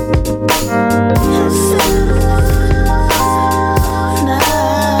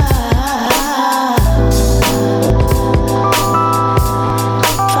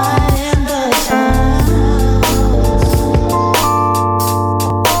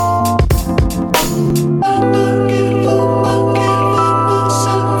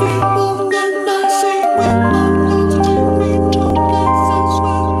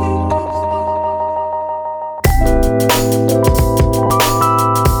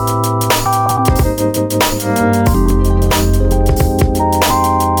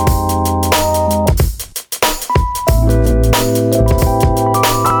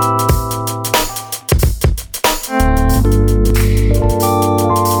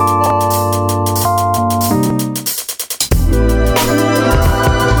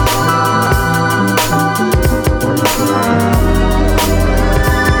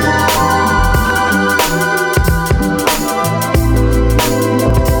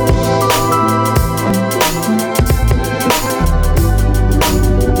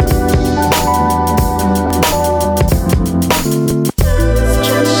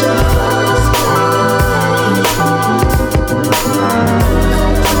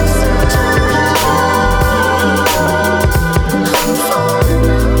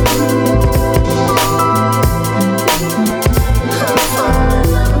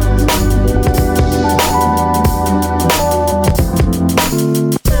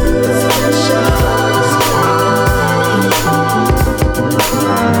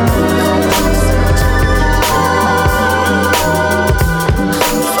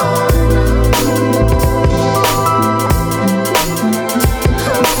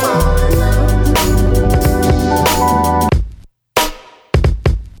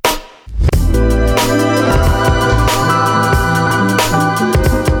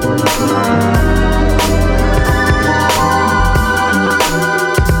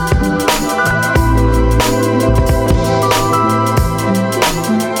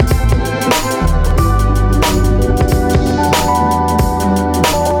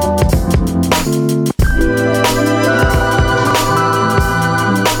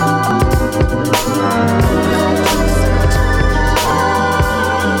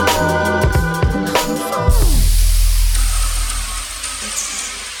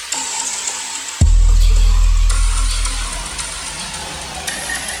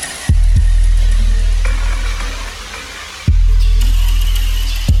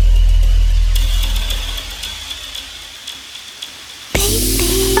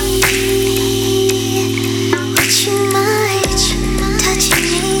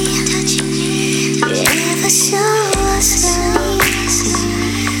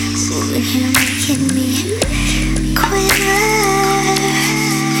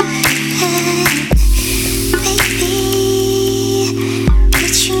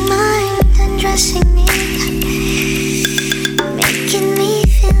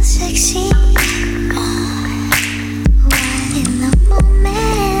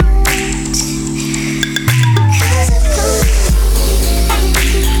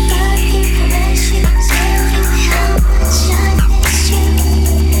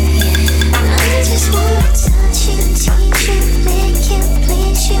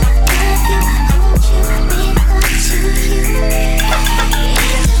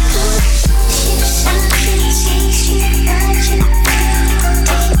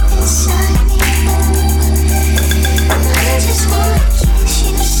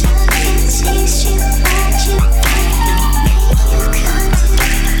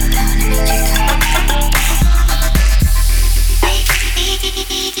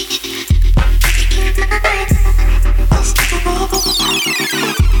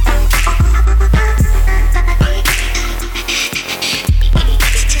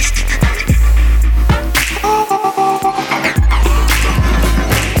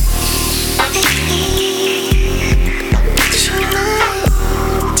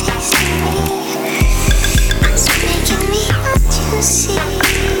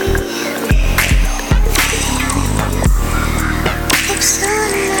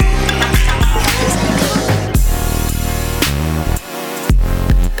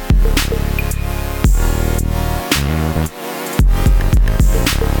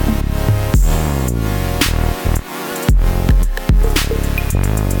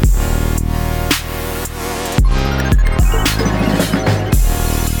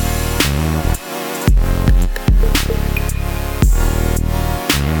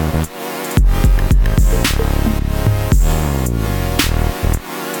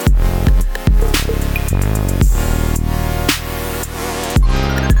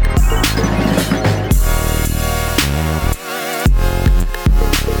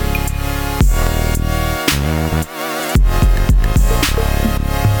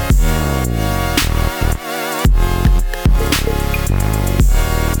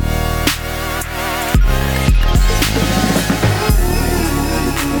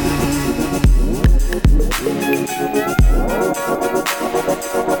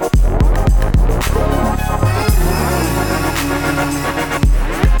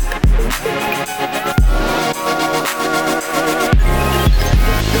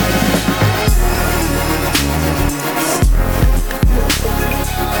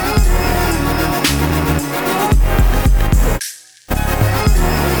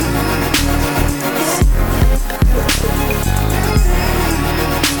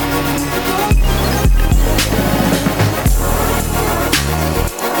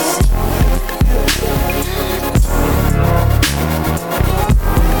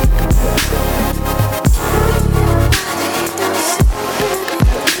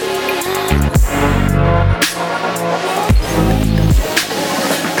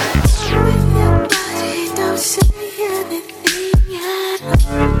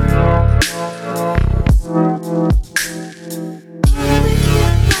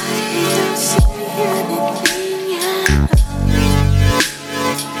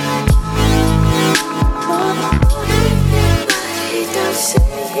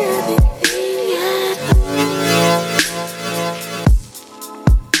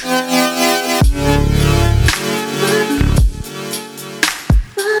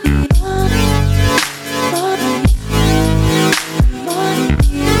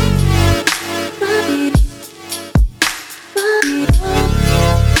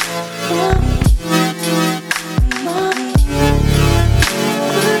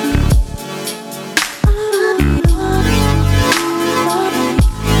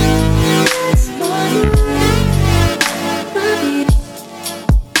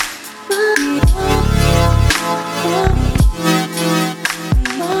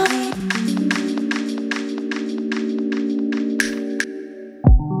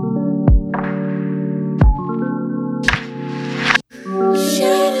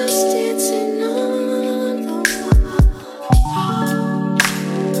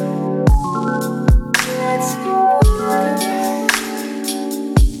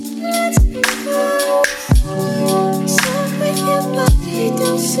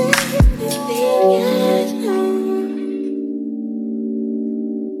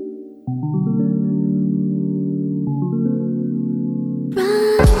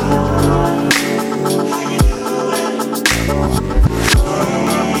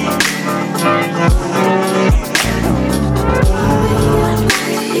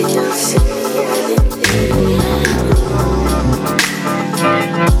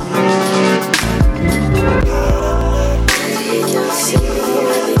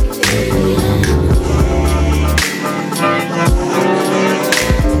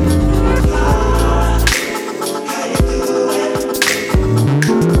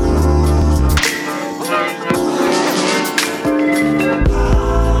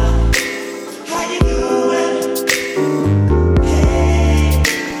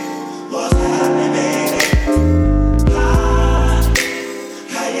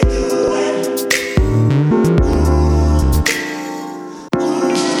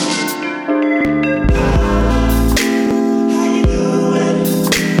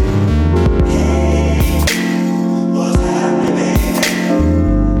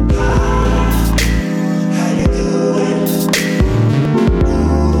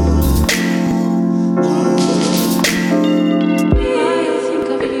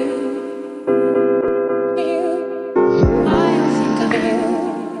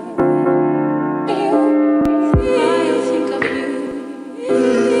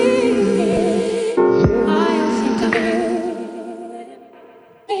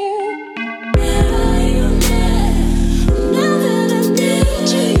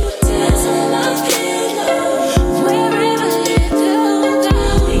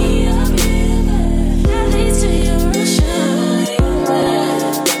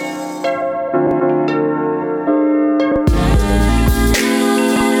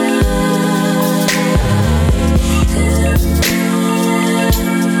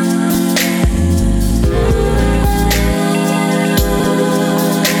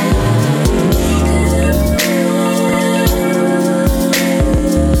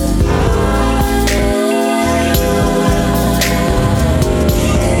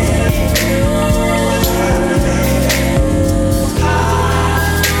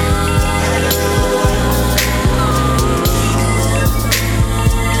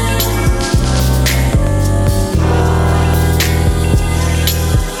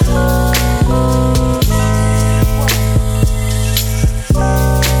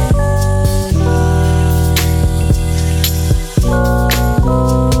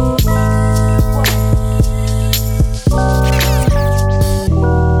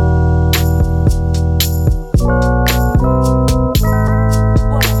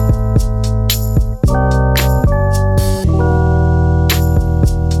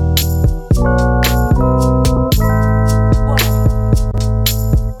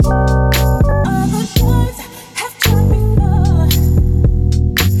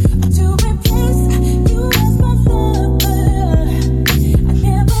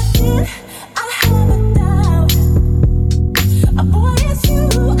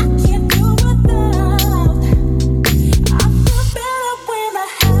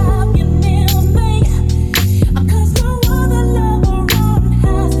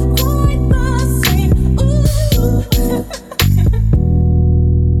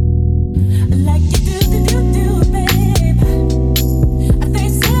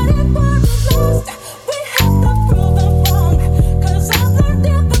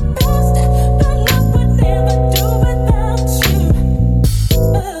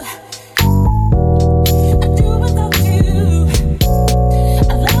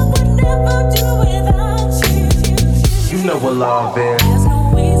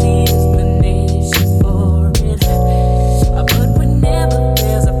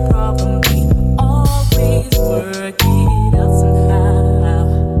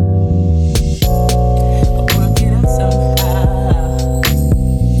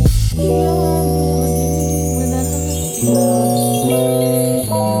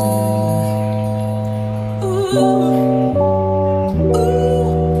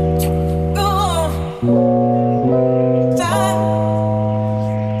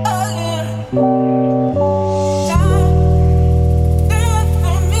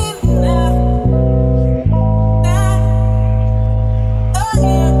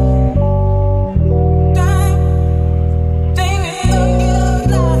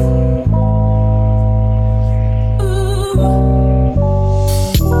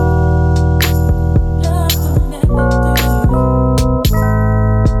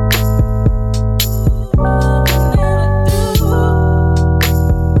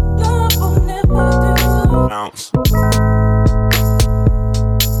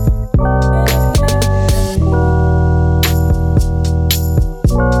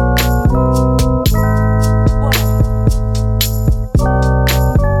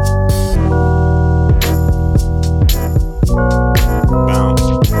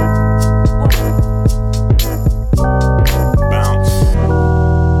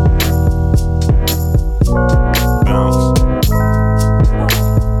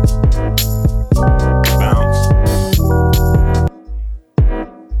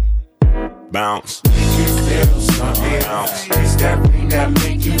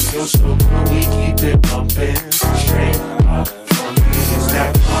feel so good, we keep it bumping. Straight up from me, it's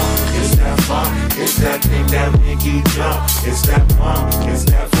that funk, it's that funk, it's that thing that make you jump. It's that funk, it's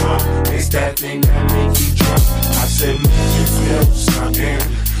that funk, it's that thing that make you jump. I said make you feel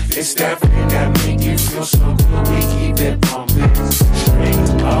something. It's that thing that make you feel so good, we keep it bumping. Straight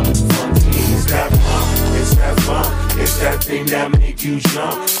up from me, it's that funk, it's that funk, it's that thing that make you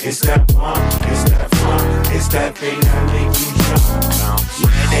jump. It's that funk, it's that funk, it's that thing that make you jump.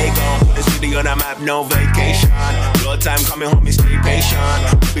 Where they go? The city on the map, no vacation. Your time coming home, me stay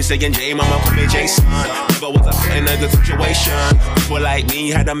patient. Be saying J, mama, call me Jason. Never was in a good situation. People like me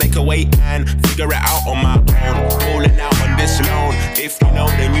had to make a way and figure it out on my own. Rolling out on this loan. If you know,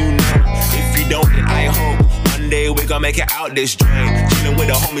 then you know. If you don't, then I hope one day we gon' make it out this joint. Chillin' with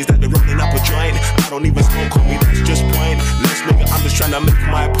the homies that be rolling up a joint. I don't even smoke, homie, that's just pointless, nigga. I'm just tryna make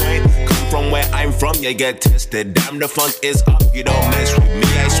my point. Come from where I'm from, you get tested. Damn, the funk is up, you don't mess with me.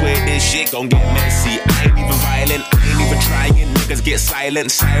 I swear this shit gon' get messy. I ain't even violent, I ain't even trying. Niggas get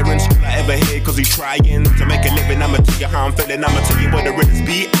silent, sirens, all I ever hear, cause he trying to make a living. I'ma tell you how I'm feeling, I'ma tell you where the realest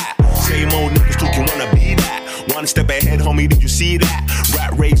be at. Same old niggas talking, wanna be that. One step ahead, homie, did you see that?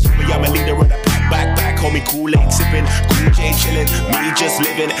 Rat race, homie, I'm a leader of the pack, back, homie, Kool-Aid sipping, Cool J chillin', me just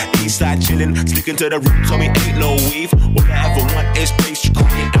living, eastside chillin', sticking to the roots, homie, ain't no wave. All I ever want is space, you call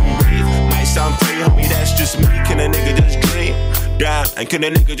me and rave. Might sound crazy, homie, that's just me. Can a nigga just dream? Damn, and can a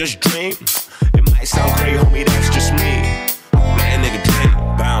nigga just dream? It might sound crazy, homie, that's just me. Let a nigga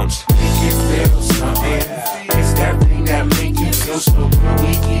dream, bounce. Make you feel something. It's that thing that make you feel so good,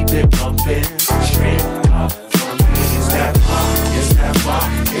 we keep it bumping. Straight up from me, it's that funk, it's that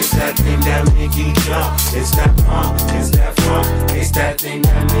funk, it's that thing that make you jump. It's that funk, it's that funk, it's that thing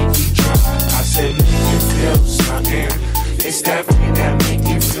that make you jump. I said make you feel something. It's that thing that make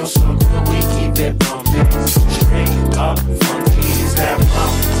you feel so good, we keep it bumping. Straight up from me, it's that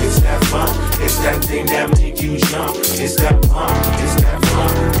funk, it's that funk, it's that thing that make you jump. It's that funk, it's that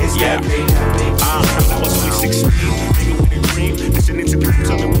funk, it's that thing that make you jump. I was only 16, nigga with a dream. Listening to people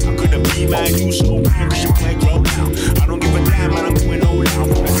tell me what I could've been. Man, you so wrong, this shit can't grow now. I don't give a damn, man, I'm going old now.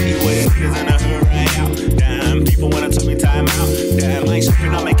 I see what it is and I heard right out. Damn, people wanna tell me time out. Damn, I ain't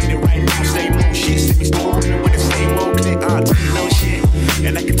slipping, I'm making it right now. Same old shit, see me still running with the same old click. Tell you no shit.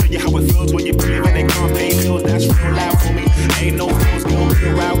 And I can tell you how it feels when you believe and they can't pay bills. That's real loud for me. Ain't no feels, girl, be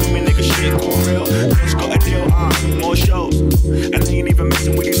around with me, nigga, shit go real. Just got a deal, more shows. And I ain't even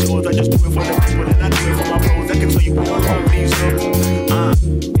messing with these hoes. I just do it for the people and I do it for my bros. I can tell you what I want these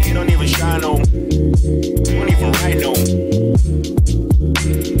hoes. You don't even shine on. You don't even write no.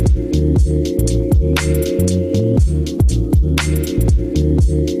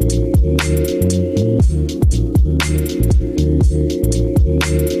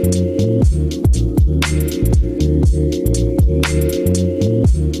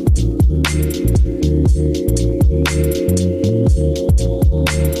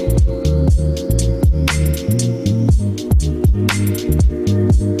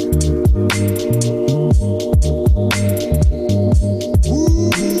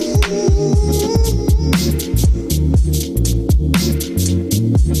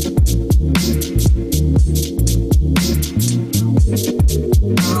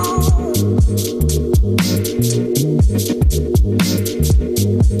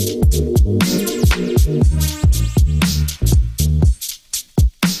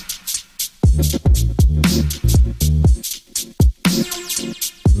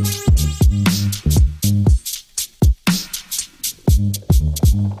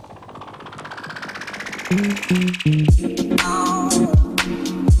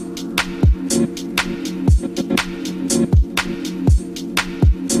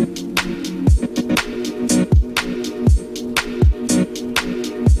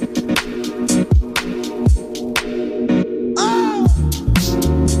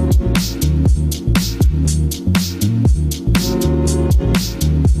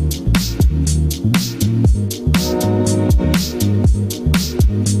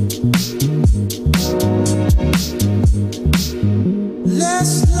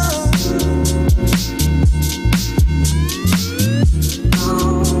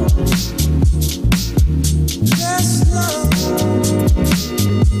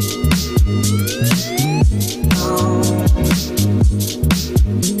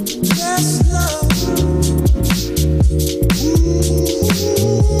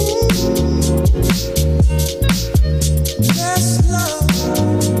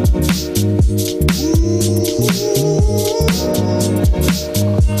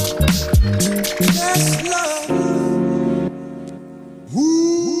 Let's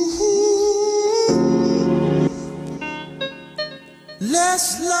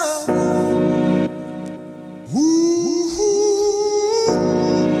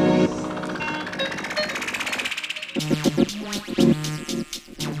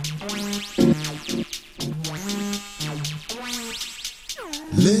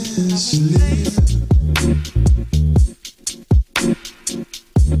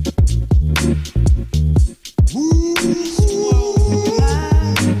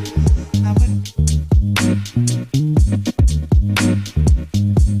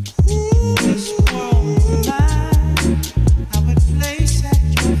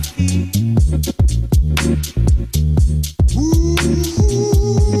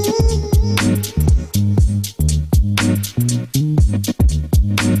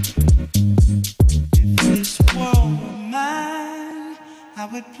I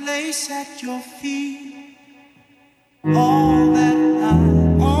would place at your feet all that I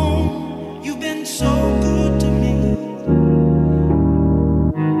own. You've been so good to me.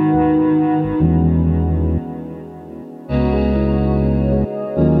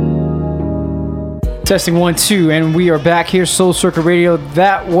 Testing 1, 2, and we are back here, Soul Circle Radio.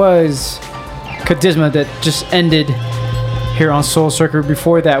 That was Kadizma that just ended here on Soul Circle.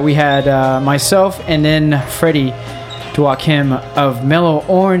 Before that, we had myself and then Freddie Duakim of Mellow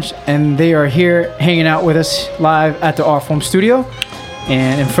Orange, and they are here hanging out with us live at the Artform studio.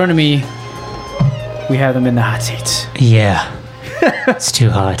 And in front of me, we have them in the hot seats. Yeah, it's too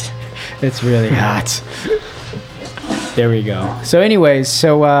hot. It's really hot. There we go. So anyways,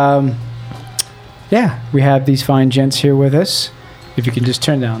 yeah, we have these fine gents here with us. If you can just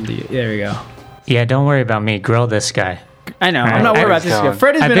turn down there we go. Yeah, don't worry about me. Grill this guy. I know. I'm not worried about this guy.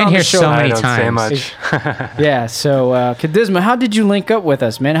 Freddie's I've been on here the show so many times. Much. Yeah, so Kadizma, how did you link up with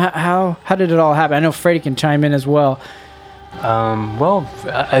us, man? How did it all happen? I know Freddie can chime in as well.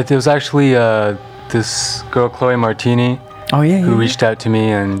 It was actually this girl, Chloe Martini, who reached out to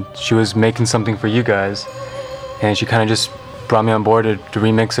me, and she was making something for you guys, and she kind of just brought me on board to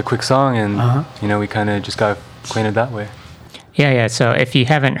remix a quick song, and we kind of just got acquainted that way. Yeah. So if you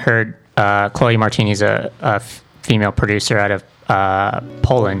haven't heard, Chloe Martini's a female producer out of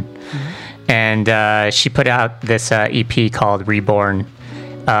Poland, and she put out this EP called Reborn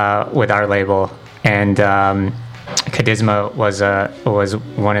with our label, and Kadizma was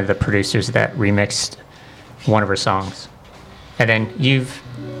one of the producers that remixed one of her songs. And then you've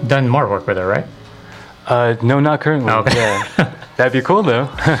done more work with her, right? No, not currently. Okay. Yeah. That'd be cool though.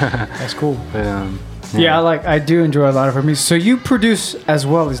 That's cool. But, yeah, I do enjoy a lot of her music. So you produce as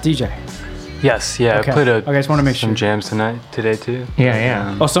well as DJ? Yes, yeah. Okay. I played I just want to make some jams today too.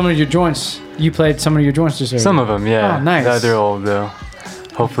 Yeah. Some of your joints. You played some of your joints this earlier. Some of them, yeah. Oh, nice. They're old though.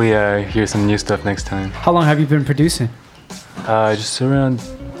 Hopefully, hear some new stuff next time. How long have you been producing? Just around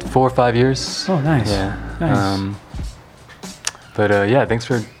 4 or 5 years. Oh, nice. Yeah. Nice. Yeah, thanks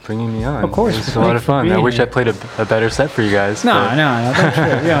for bringing me on. Of course. It was a lot of fun. I wish I played a better set for you guys. No, that's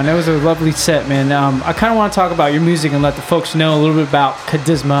true. Yeah, and it was a lovely set, man. I kind of want to talk about your music and let the folks know a little bit about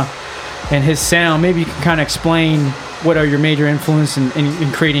Kadizma and his sound. Maybe you can kind of explain what are your major influences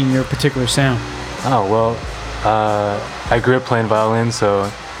in creating your particular sound. Oh, well, I grew up playing violin, so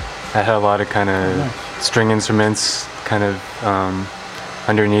I had a lot of kind of string instruments kind of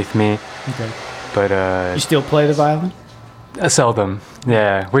underneath me. Okay. But you still play the violin? Seldom.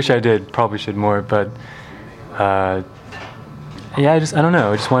 Yeah, wish I did. Probably should more, but I don't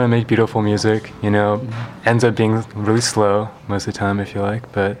know. I just want to make beautiful music. Ends up being really slow most of the time, I feel like.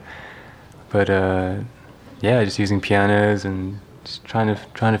 But just using pianos and just trying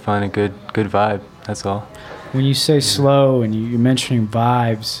to find a good vibe. That's all. When you say slow and you're mentioning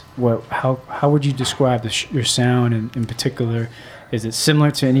vibes, how would you describe your sound in particular? Is it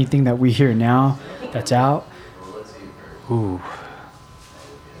similar to anything that we hear now that's out? Ooh.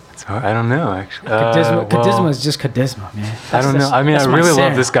 I don't know, actually. Kadizma is just Kadizma, man. I don't know. I mean, I really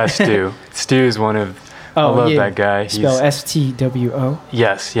love this guy, Stu. Stu is one of... I love that guy. Spell STWO?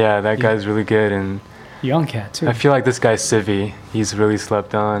 Yes, yeah, that guy's really good. And young cat, too. I feel like this guy's Civi. He's really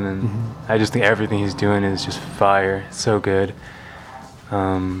slept on, and I just think everything he's doing is just fire. It's so good.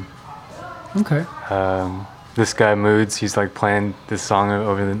 Okay. This guy Moods, he's like playing this song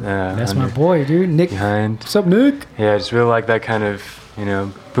over the. That's my boy, dude. Nick. Behind. What's up, Nick? Yeah, I just really like that kind of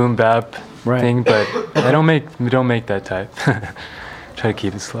boom bap thing, but we don't make that type. Try to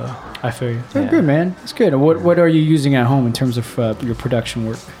keep it slow. I feel you. Yeah. Good, man. It's good. What are you using at home in terms of your production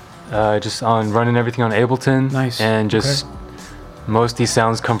work? Just on running everything on Ableton. Nice. And just most of these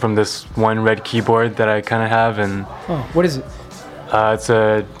sounds come from this one red keyboard that I kind of have, and. Oh, what is it? It's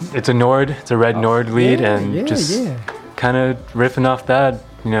a Nord. It's a red Nord lead, kind of riffing off that.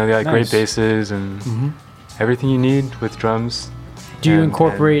 They got great basses and everything you need with drums. Do you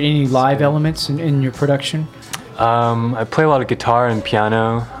incorporate any live elements in your production? I play a lot of guitar and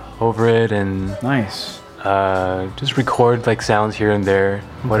piano over it, and nice. Just record like sounds here and there,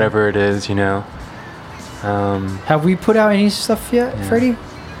 whatever it is, Have we put out any stuff yet, Freddie?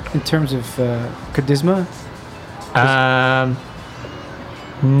 In terms of Kadizma?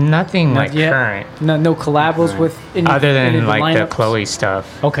 Nothing Not yet? current. No collabs with any, other than any like lineups? the Chloe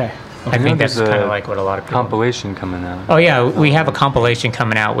stuff. Okay. I think that's kind of like what a lot of people. Compilation coming out. Oh yeah, we have a compilation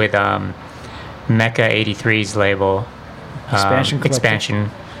coming out with Mecca 83's label. Expansion.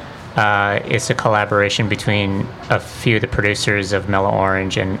 It's a collaboration between a few of the producers of Mellow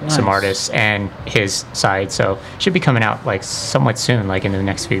Orange and some artists and his side. So should be coming out like somewhat soon, like in the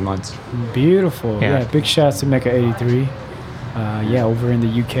next few months. Beautiful. Yeah. Big shouts to Mecca 83. over in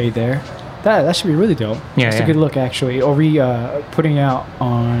the UK there. That should be really dope. Yeah, it's a good look actually. Are we putting out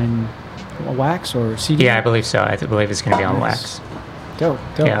on wax or CD? Yeah, I believe so. I believe it's going to be on wax. Dope.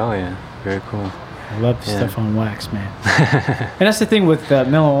 Yeah, oh yeah, very cool. I love the stuff on wax, man. And that's the thing with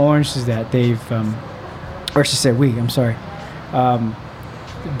Mellow Orange is that they've, or should say we, I'm sorry,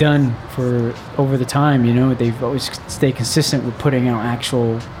 done for over the time, you know, they've always stayed consistent with putting out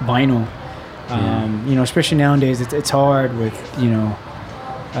actual vinyl. You know, especially nowadays, it's hard with, you know,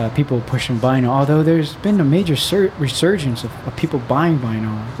 people pushing vinyl, although there's been a major resurgence of people buying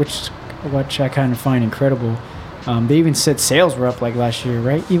vinyl, which I kind of find incredible. They even said sales were up like last year,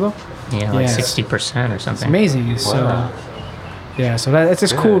 right, Evo? Yeah, like 60% or something. It's amazing. So, so that's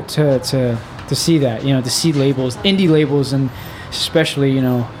just cool to see that, you know, to see labels, indie labels, and especially, you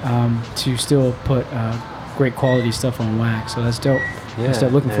know, to still put great quality stuff on wax. So that's dope. Yeah, so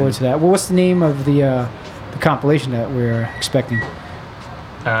looking forward to that. Well, what's the name of the compilation that we're expecting?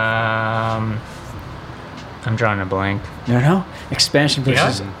 I'm drawing a blank. You don't know? Expansion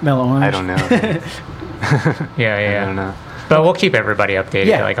versus Mellow Orange? I don't know. Yeah. I don't know. But we'll keep everybody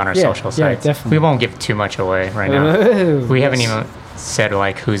updated, like on our social sites. Yeah, definitely. We won't give too much away right now. We haven't even said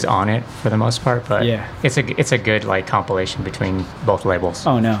like who's on it for the most part, but it's a good like compilation between both labels.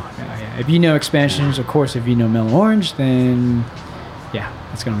 Oh no, yeah. If you know Expansions, of course. If you know Mellow Orange, then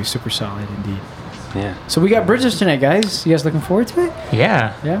it's gonna be super solid indeed. Yeah. So we got Bridges tonight, guys. You guys looking forward to it?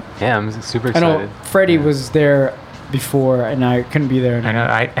 Yeah. I'm super excited. I know Freddie was there before, and I couldn't be there. I know.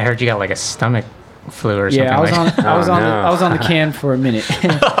 I heard you got like a stomach flu or something. Yeah, I was on the can for a minute.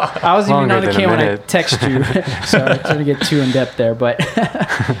 I was even on the can when I text you, so I'm trying to get too in depth there. But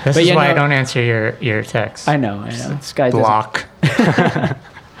this is why I don't answer your texts. I know. This guy block.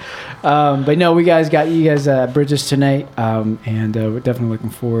 But no, we got you guys Bridges tonight, and we're definitely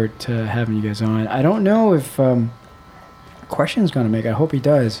looking forward to having you guys on. I don't know if Question's going to make it. I hope he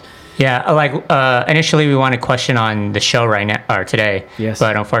does. Yeah, like initially we wanted Question on the show right now or today. Yes.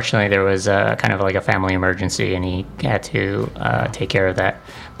 But unfortunately there was kind of like a family emergency and he had to take care of that.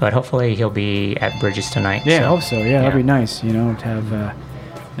 But hopefully he'll be at Bridges tonight. Yeah, I hope so. Yeah, that'd be nice. You know, to have a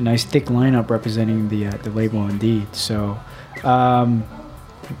nice thick lineup representing the label indeed. So, I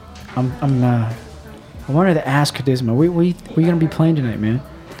wanted to ask Kadizma, we gonna be playing tonight, man?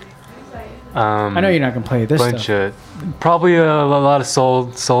 I know you're not gonna play this stuff. Probably a lot of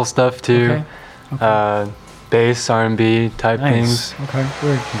soul stuff too. Okay. Bass, R&B type things. Okay,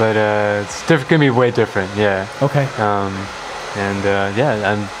 weird. But it's gonna be way different. Yeah. Okay.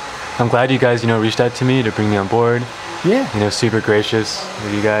 I'm glad you guys reached out to me to bring me on board. Yeah. Super gracious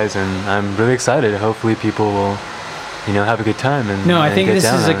with you guys, and I'm really excited. Hopefully people will have a good time. I think this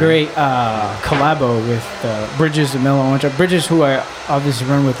is a great collabo with Bridges and Mellow Orange. Bridges, who I obviously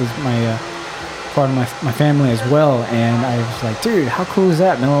run with, is my part of my family as well. And I was like, dude, how cool is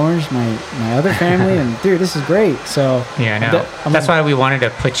that? Mellow Orange, my other family, and dude, this is great. So yeah, I know. That's why we wanted to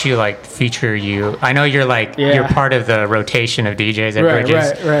put you, like, feature you. I know you're like you're part of the rotation of DJs at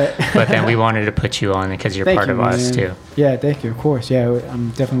Bridges, right. But then we wanted to put you on because you're part of us too. Yeah, thank you. Of course. Yeah, I'm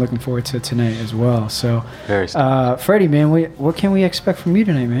definitely looking forward to tonight as well. So, very Freddie, man, what can we expect from you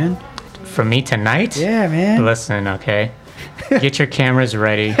tonight, man? From me tonight? Yeah, man. Listen, okay. Get your cameras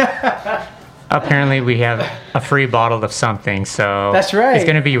ready. Apparently, we have a free bottle of something, so that's right. It's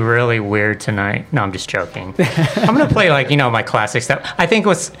gonna be really weird tonight. No, I'm just joking. I'm gonna play my classic stuff. I think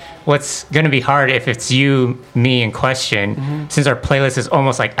what's gonna be hard if it's you, me, and Question, since our playlist is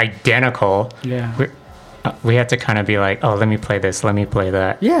almost like identical. Yeah. We have to kind of be like, oh, let me play this, let me play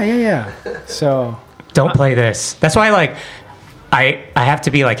that. Yeah. So don't play this. That's why I have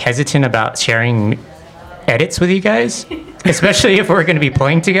to be hesitant about sharing edits with you guys. Especially if we're going to be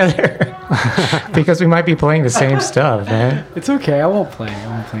playing together, because we might be playing the same stuff, man. It's okay. I won't play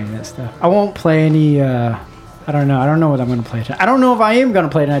any of that stuff. I won't play any. I don't know. I don't know what I'm going to play tonight. I don't know if I am going to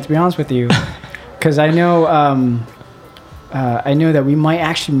play tonight, to be honest with you, because I know that we might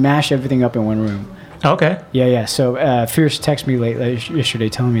actually mash everything up in one room. Okay. Yeah. So Fierce texted me late yesterday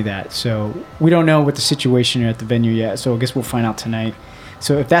telling me that. So we don't know what the situation is at the venue yet. So I guess we'll find out tonight.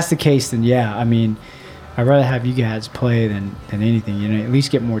 So if that's the case, then yeah. I mean, I'd rather have you guys play than anything, at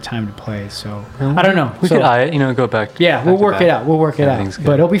least get more time to play. So I don't know. We could go back. Yeah, we'll work it out.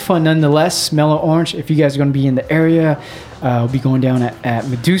 But it'll be fun nonetheless. Mellow Orange, if you guys are going to be in the area, we'll be going down at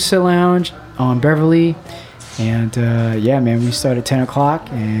Medusa Lounge on Beverly. And man, we start at 10 o'clock,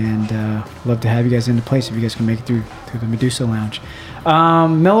 and love to have you guys in the place if you guys can make it through the Medusa Lounge.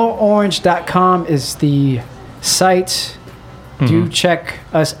 MellowOrange.com is the site. Do check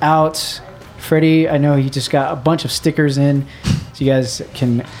us out. Freddie, I know he just got a bunch of stickers in. So So you guys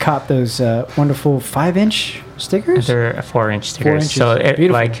can cop those wonderful 5-inch stickers. They're 4-inch stickers. 4 inches. So it,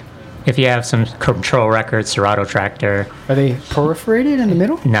 Beautiful. like, if you have some Control Records Serato tractor. Are they perforated in the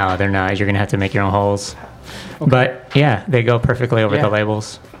middle? No, they're not. You're gonna have to make your own holes. Okay. But yeah, they go perfectly over the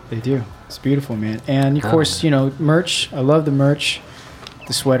labels. They do. It's beautiful, man. And of course, merch. I love the merch,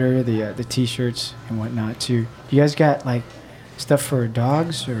 the sweater, the t-shirts and whatnot too. You guys got like stuff for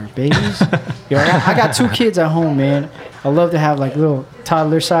dogs or babies? I got 2 kids at home, man. I love to have like little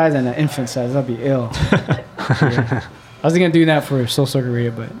toddler size and an infant size. That'd be ill. Yeah. I was gonna do that for Soul Circle Radio,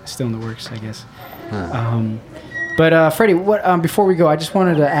 but it's still in the works, I guess. But Freddie, what? Before we go, I just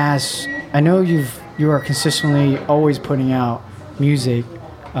wanted to ask. I know you are consistently always putting out music.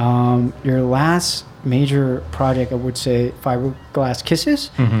 Your last major project, I would say, Fiberglass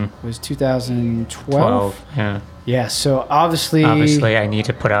Kisses, was 2012. Yeah. Yeah. So obviously, I need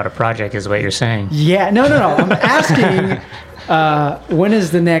to put out a project, is what you're saying. Yeah. No. I'm asking. When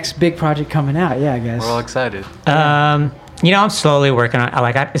is the next big project coming out? Yeah, I guess. We're all excited. I'm slowly working on.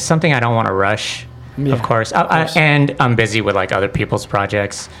 It's something I don't want to rush. Yeah, of course. And I'm busy with like other people's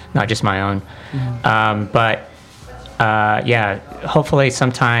projects, not just my own. But hopefully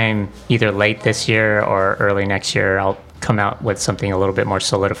sometime either late this year or early next year, I'll come out with something a little bit more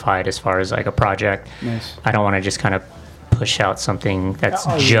solidified as far as like a project. Nice. I don't want to just kind of push out something that's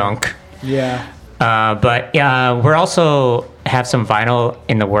junk. Yeah. But we're also have some vinyl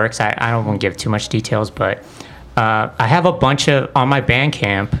in the works. I don't want to give too much details, but I have a bunch of, on my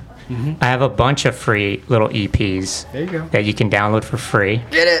Bandcamp, I have a bunch of free little EPs there you go. That you can download for free.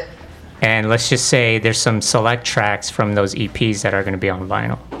 Get it. And let's just say there's some select tracks from those EPs that are going to be on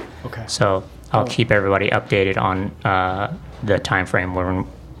vinyl. Okay. So I'll keep everybody updated on the time frame when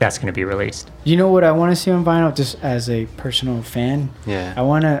that's going to be released. You know what I want to see on vinyl, just as a personal fan? Yeah. I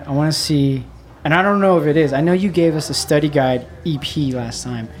want to see, and I don't know if it is. I know you gave us a study guide EP last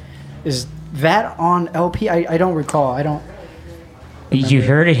time. Is that on LP? I don't recall. I don't. You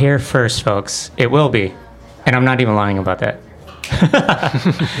heard it here first, folks. It will be, and I'm not even lying about that.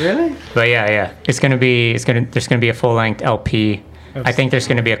 Really? But yeah, there's gonna be a full length LP. Oops. I think there's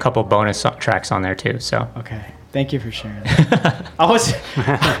gonna be a couple bonus tracks on there too. So okay, thank you for sharing that. I was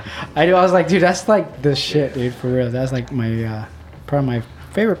like, dude, that's like the shit, dude, for real. That's like my probably my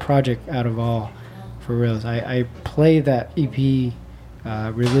favorite project out of all, for reals. I play that EP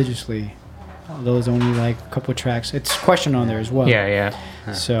religiously. Although there's only like a couple of tracks. It's Question on there as well. Yeah.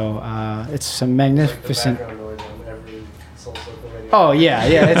 So it's some magnificent. Oh yeah,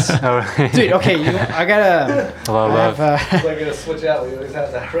 it's dude. Okay, I gotta. Love. We're gonna switch out. We always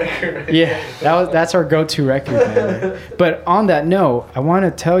have that record. Yeah, that's our go-to record, man. But on that note, I want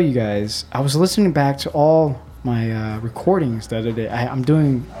to tell you guys, I was listening back to all my recordings the other day. I'm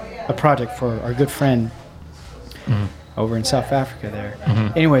doing a project for our good friend over in South Africa there.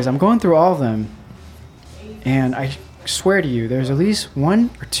 Anyways, I'm going through all of them, and I swear to you, there's at least 1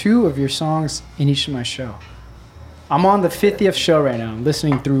 or 2 of your songs in each of my show. I'm on the 50th show right now. I'm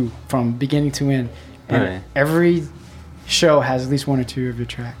listening through from beginning to end, and every show has at least 1 or 2 of your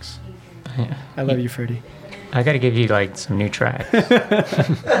tracks. I love you, Freddie. I gotta give you like some new tracks.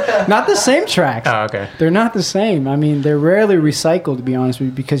 Not the same tracks. Oh, okay. They're not the same. I mean, they're rarely recycled, to be honest with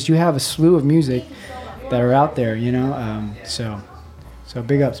you, because you have a slew of music that are out there, So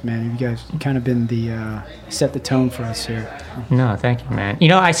big ups, man. You guys kind of been the set the tone for us here. No, thank you, man.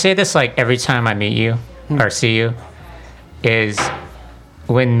 I say this like every time I meet you or see you, is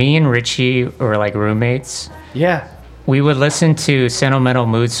when me and Richie were like roommates. Yeah. We would listen to Sentimental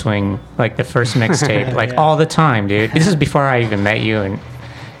Mood Swing, like the first mixtape, like all the time, dude. This is before I even met you,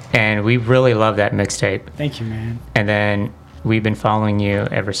 and we really love that mixtape. Thank you, man. And then we've been following you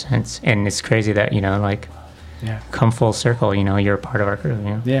ever since, and it's crazy that come full circle. You're a part of our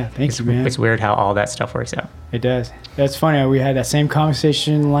crew. Yeah, thank you, man. It's weird how all that stuff works out. It does. That's funny. We had that same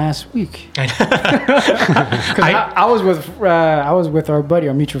conversation last week. Because I was with our buddy,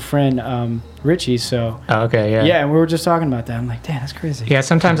 our mutual friend, Richie. So. Oh, okay. Yeah. Yeah, and we were just talking about that. I'm like, damn, that's crazy. Yeah.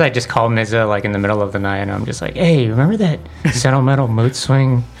 Sometimes I just call Miza like in the middle of the night, and I'm just like, hey, remember that Sentimental Mood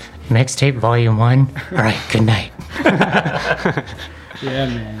Swing mixtape Volume 1? All right. Good night. Yeah,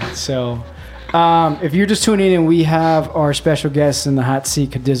 man. So. If you're just tuning in, we have our special guests in the hot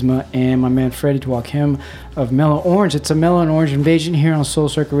seat, Kadizma, and my man Freddie Dwakim of Mellow Orange. It's a Mellow and Orange invasion here on Soul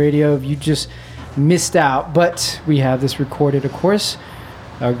Circle Radio. If you just missed out, but we have this recorded, of course.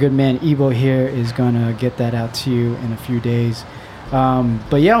 Our good man Ebo here is going to get that out to you in a few days.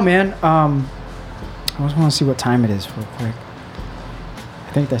 But yeah, man, I just want to see what time it is real quick.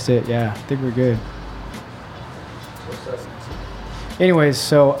 I think that's it. Yeah, I think we're good. Anyways,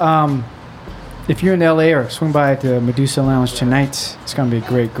 so... if you're in LA or swing by at the Medusa Lounge tonight, it's gonna be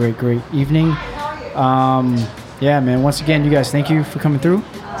a great evening. Yeah, man. Once again, you guys, thank you for coming through.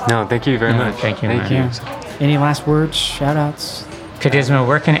 No, thank you very much. Thank you. Any last words, shout outs? Kadizma,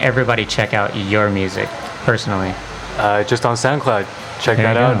 where can everybody check out your music personally? Just on SoundCloud. Check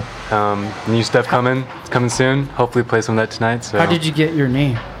that out. New stuff coming. It's coming soon. Hopefully play some of that tonight. So. How did you get your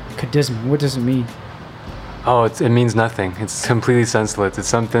name? Kadizma. What does it mean? Oh, it means nothing. It's completely senseless. It's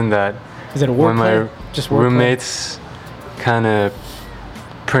something that is it a one of my Just roommates kind of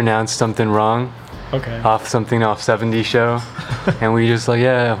pronounced something wrong. Okay. Off 70s show, and we just like,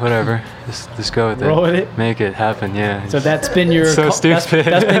 yeah, whatever, just go with it. Roll with it. Make it happen, yeah. So that's been your. So stupid.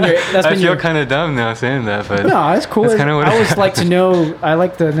 That's been your. I feel kind of dumb now saying that, but no, that's cool. That's kind of what I always like to know. I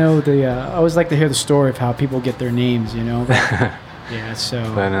like to know the. I always like to hear the story of how people get their names. You know. Yeah. So.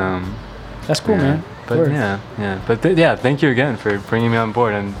 But That's cool, yeah. man. But Word. yeah. But yeah, thank you again for bringing me on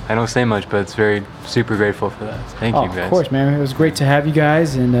board. And I don't say much, but it's very super grateful for that. Thank you, guys. Of course, man. It was great to have you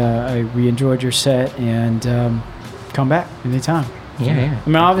guys, and we enjoyed your set. And come back anytime. Yeah. I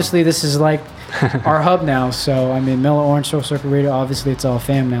mean, obviously, this is like our hub now. So I mean, Mellow Orange Soul Circle Radio. Obviously, it's all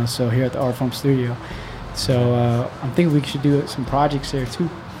fam now. So here at the Art Form Studio. So I'm thinking we should do some projects there too.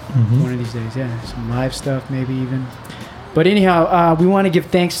 One of these days. Yeah, some live stuff maybe even. But anyhow, we want to give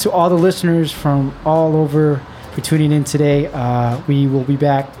thanks to all the listeners from all over for tuning in today. We will be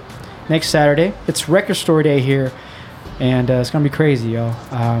back next Saturday. It's Record Store Day here, and it's going to be crazy, y'all.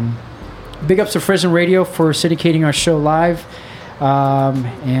 Big ups to Frism Radio for syndicating our show live.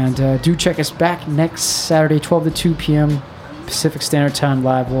 And do check us back next Saturday, 12 to 2 p.m. Pacific Standard Time,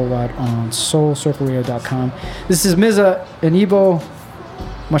 live worldwide on soulcircleradio.com. This is Miza and Ebo.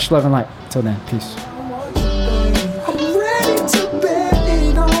 Much love and light. Until then, peace.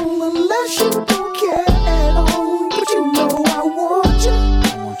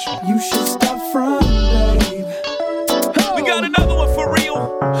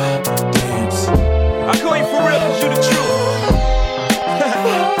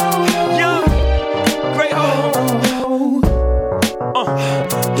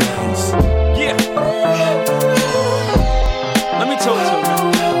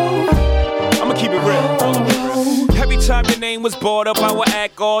 Was brought up, I would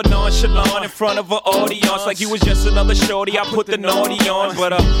act all nonchalant in front of an audience like you was just another shorty. I put the naughty on,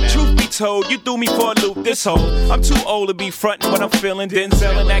 but truth be told, you threw me for a loop this whole. I'm too old to be frontin' what I'm feeling,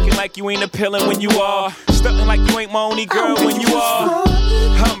 Denzel, and acting like you ain't appealing when you are, stuntin' like you ain't my only girl when you are.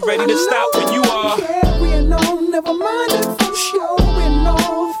 I'm ready to stop when you are. Carrying on, never mind.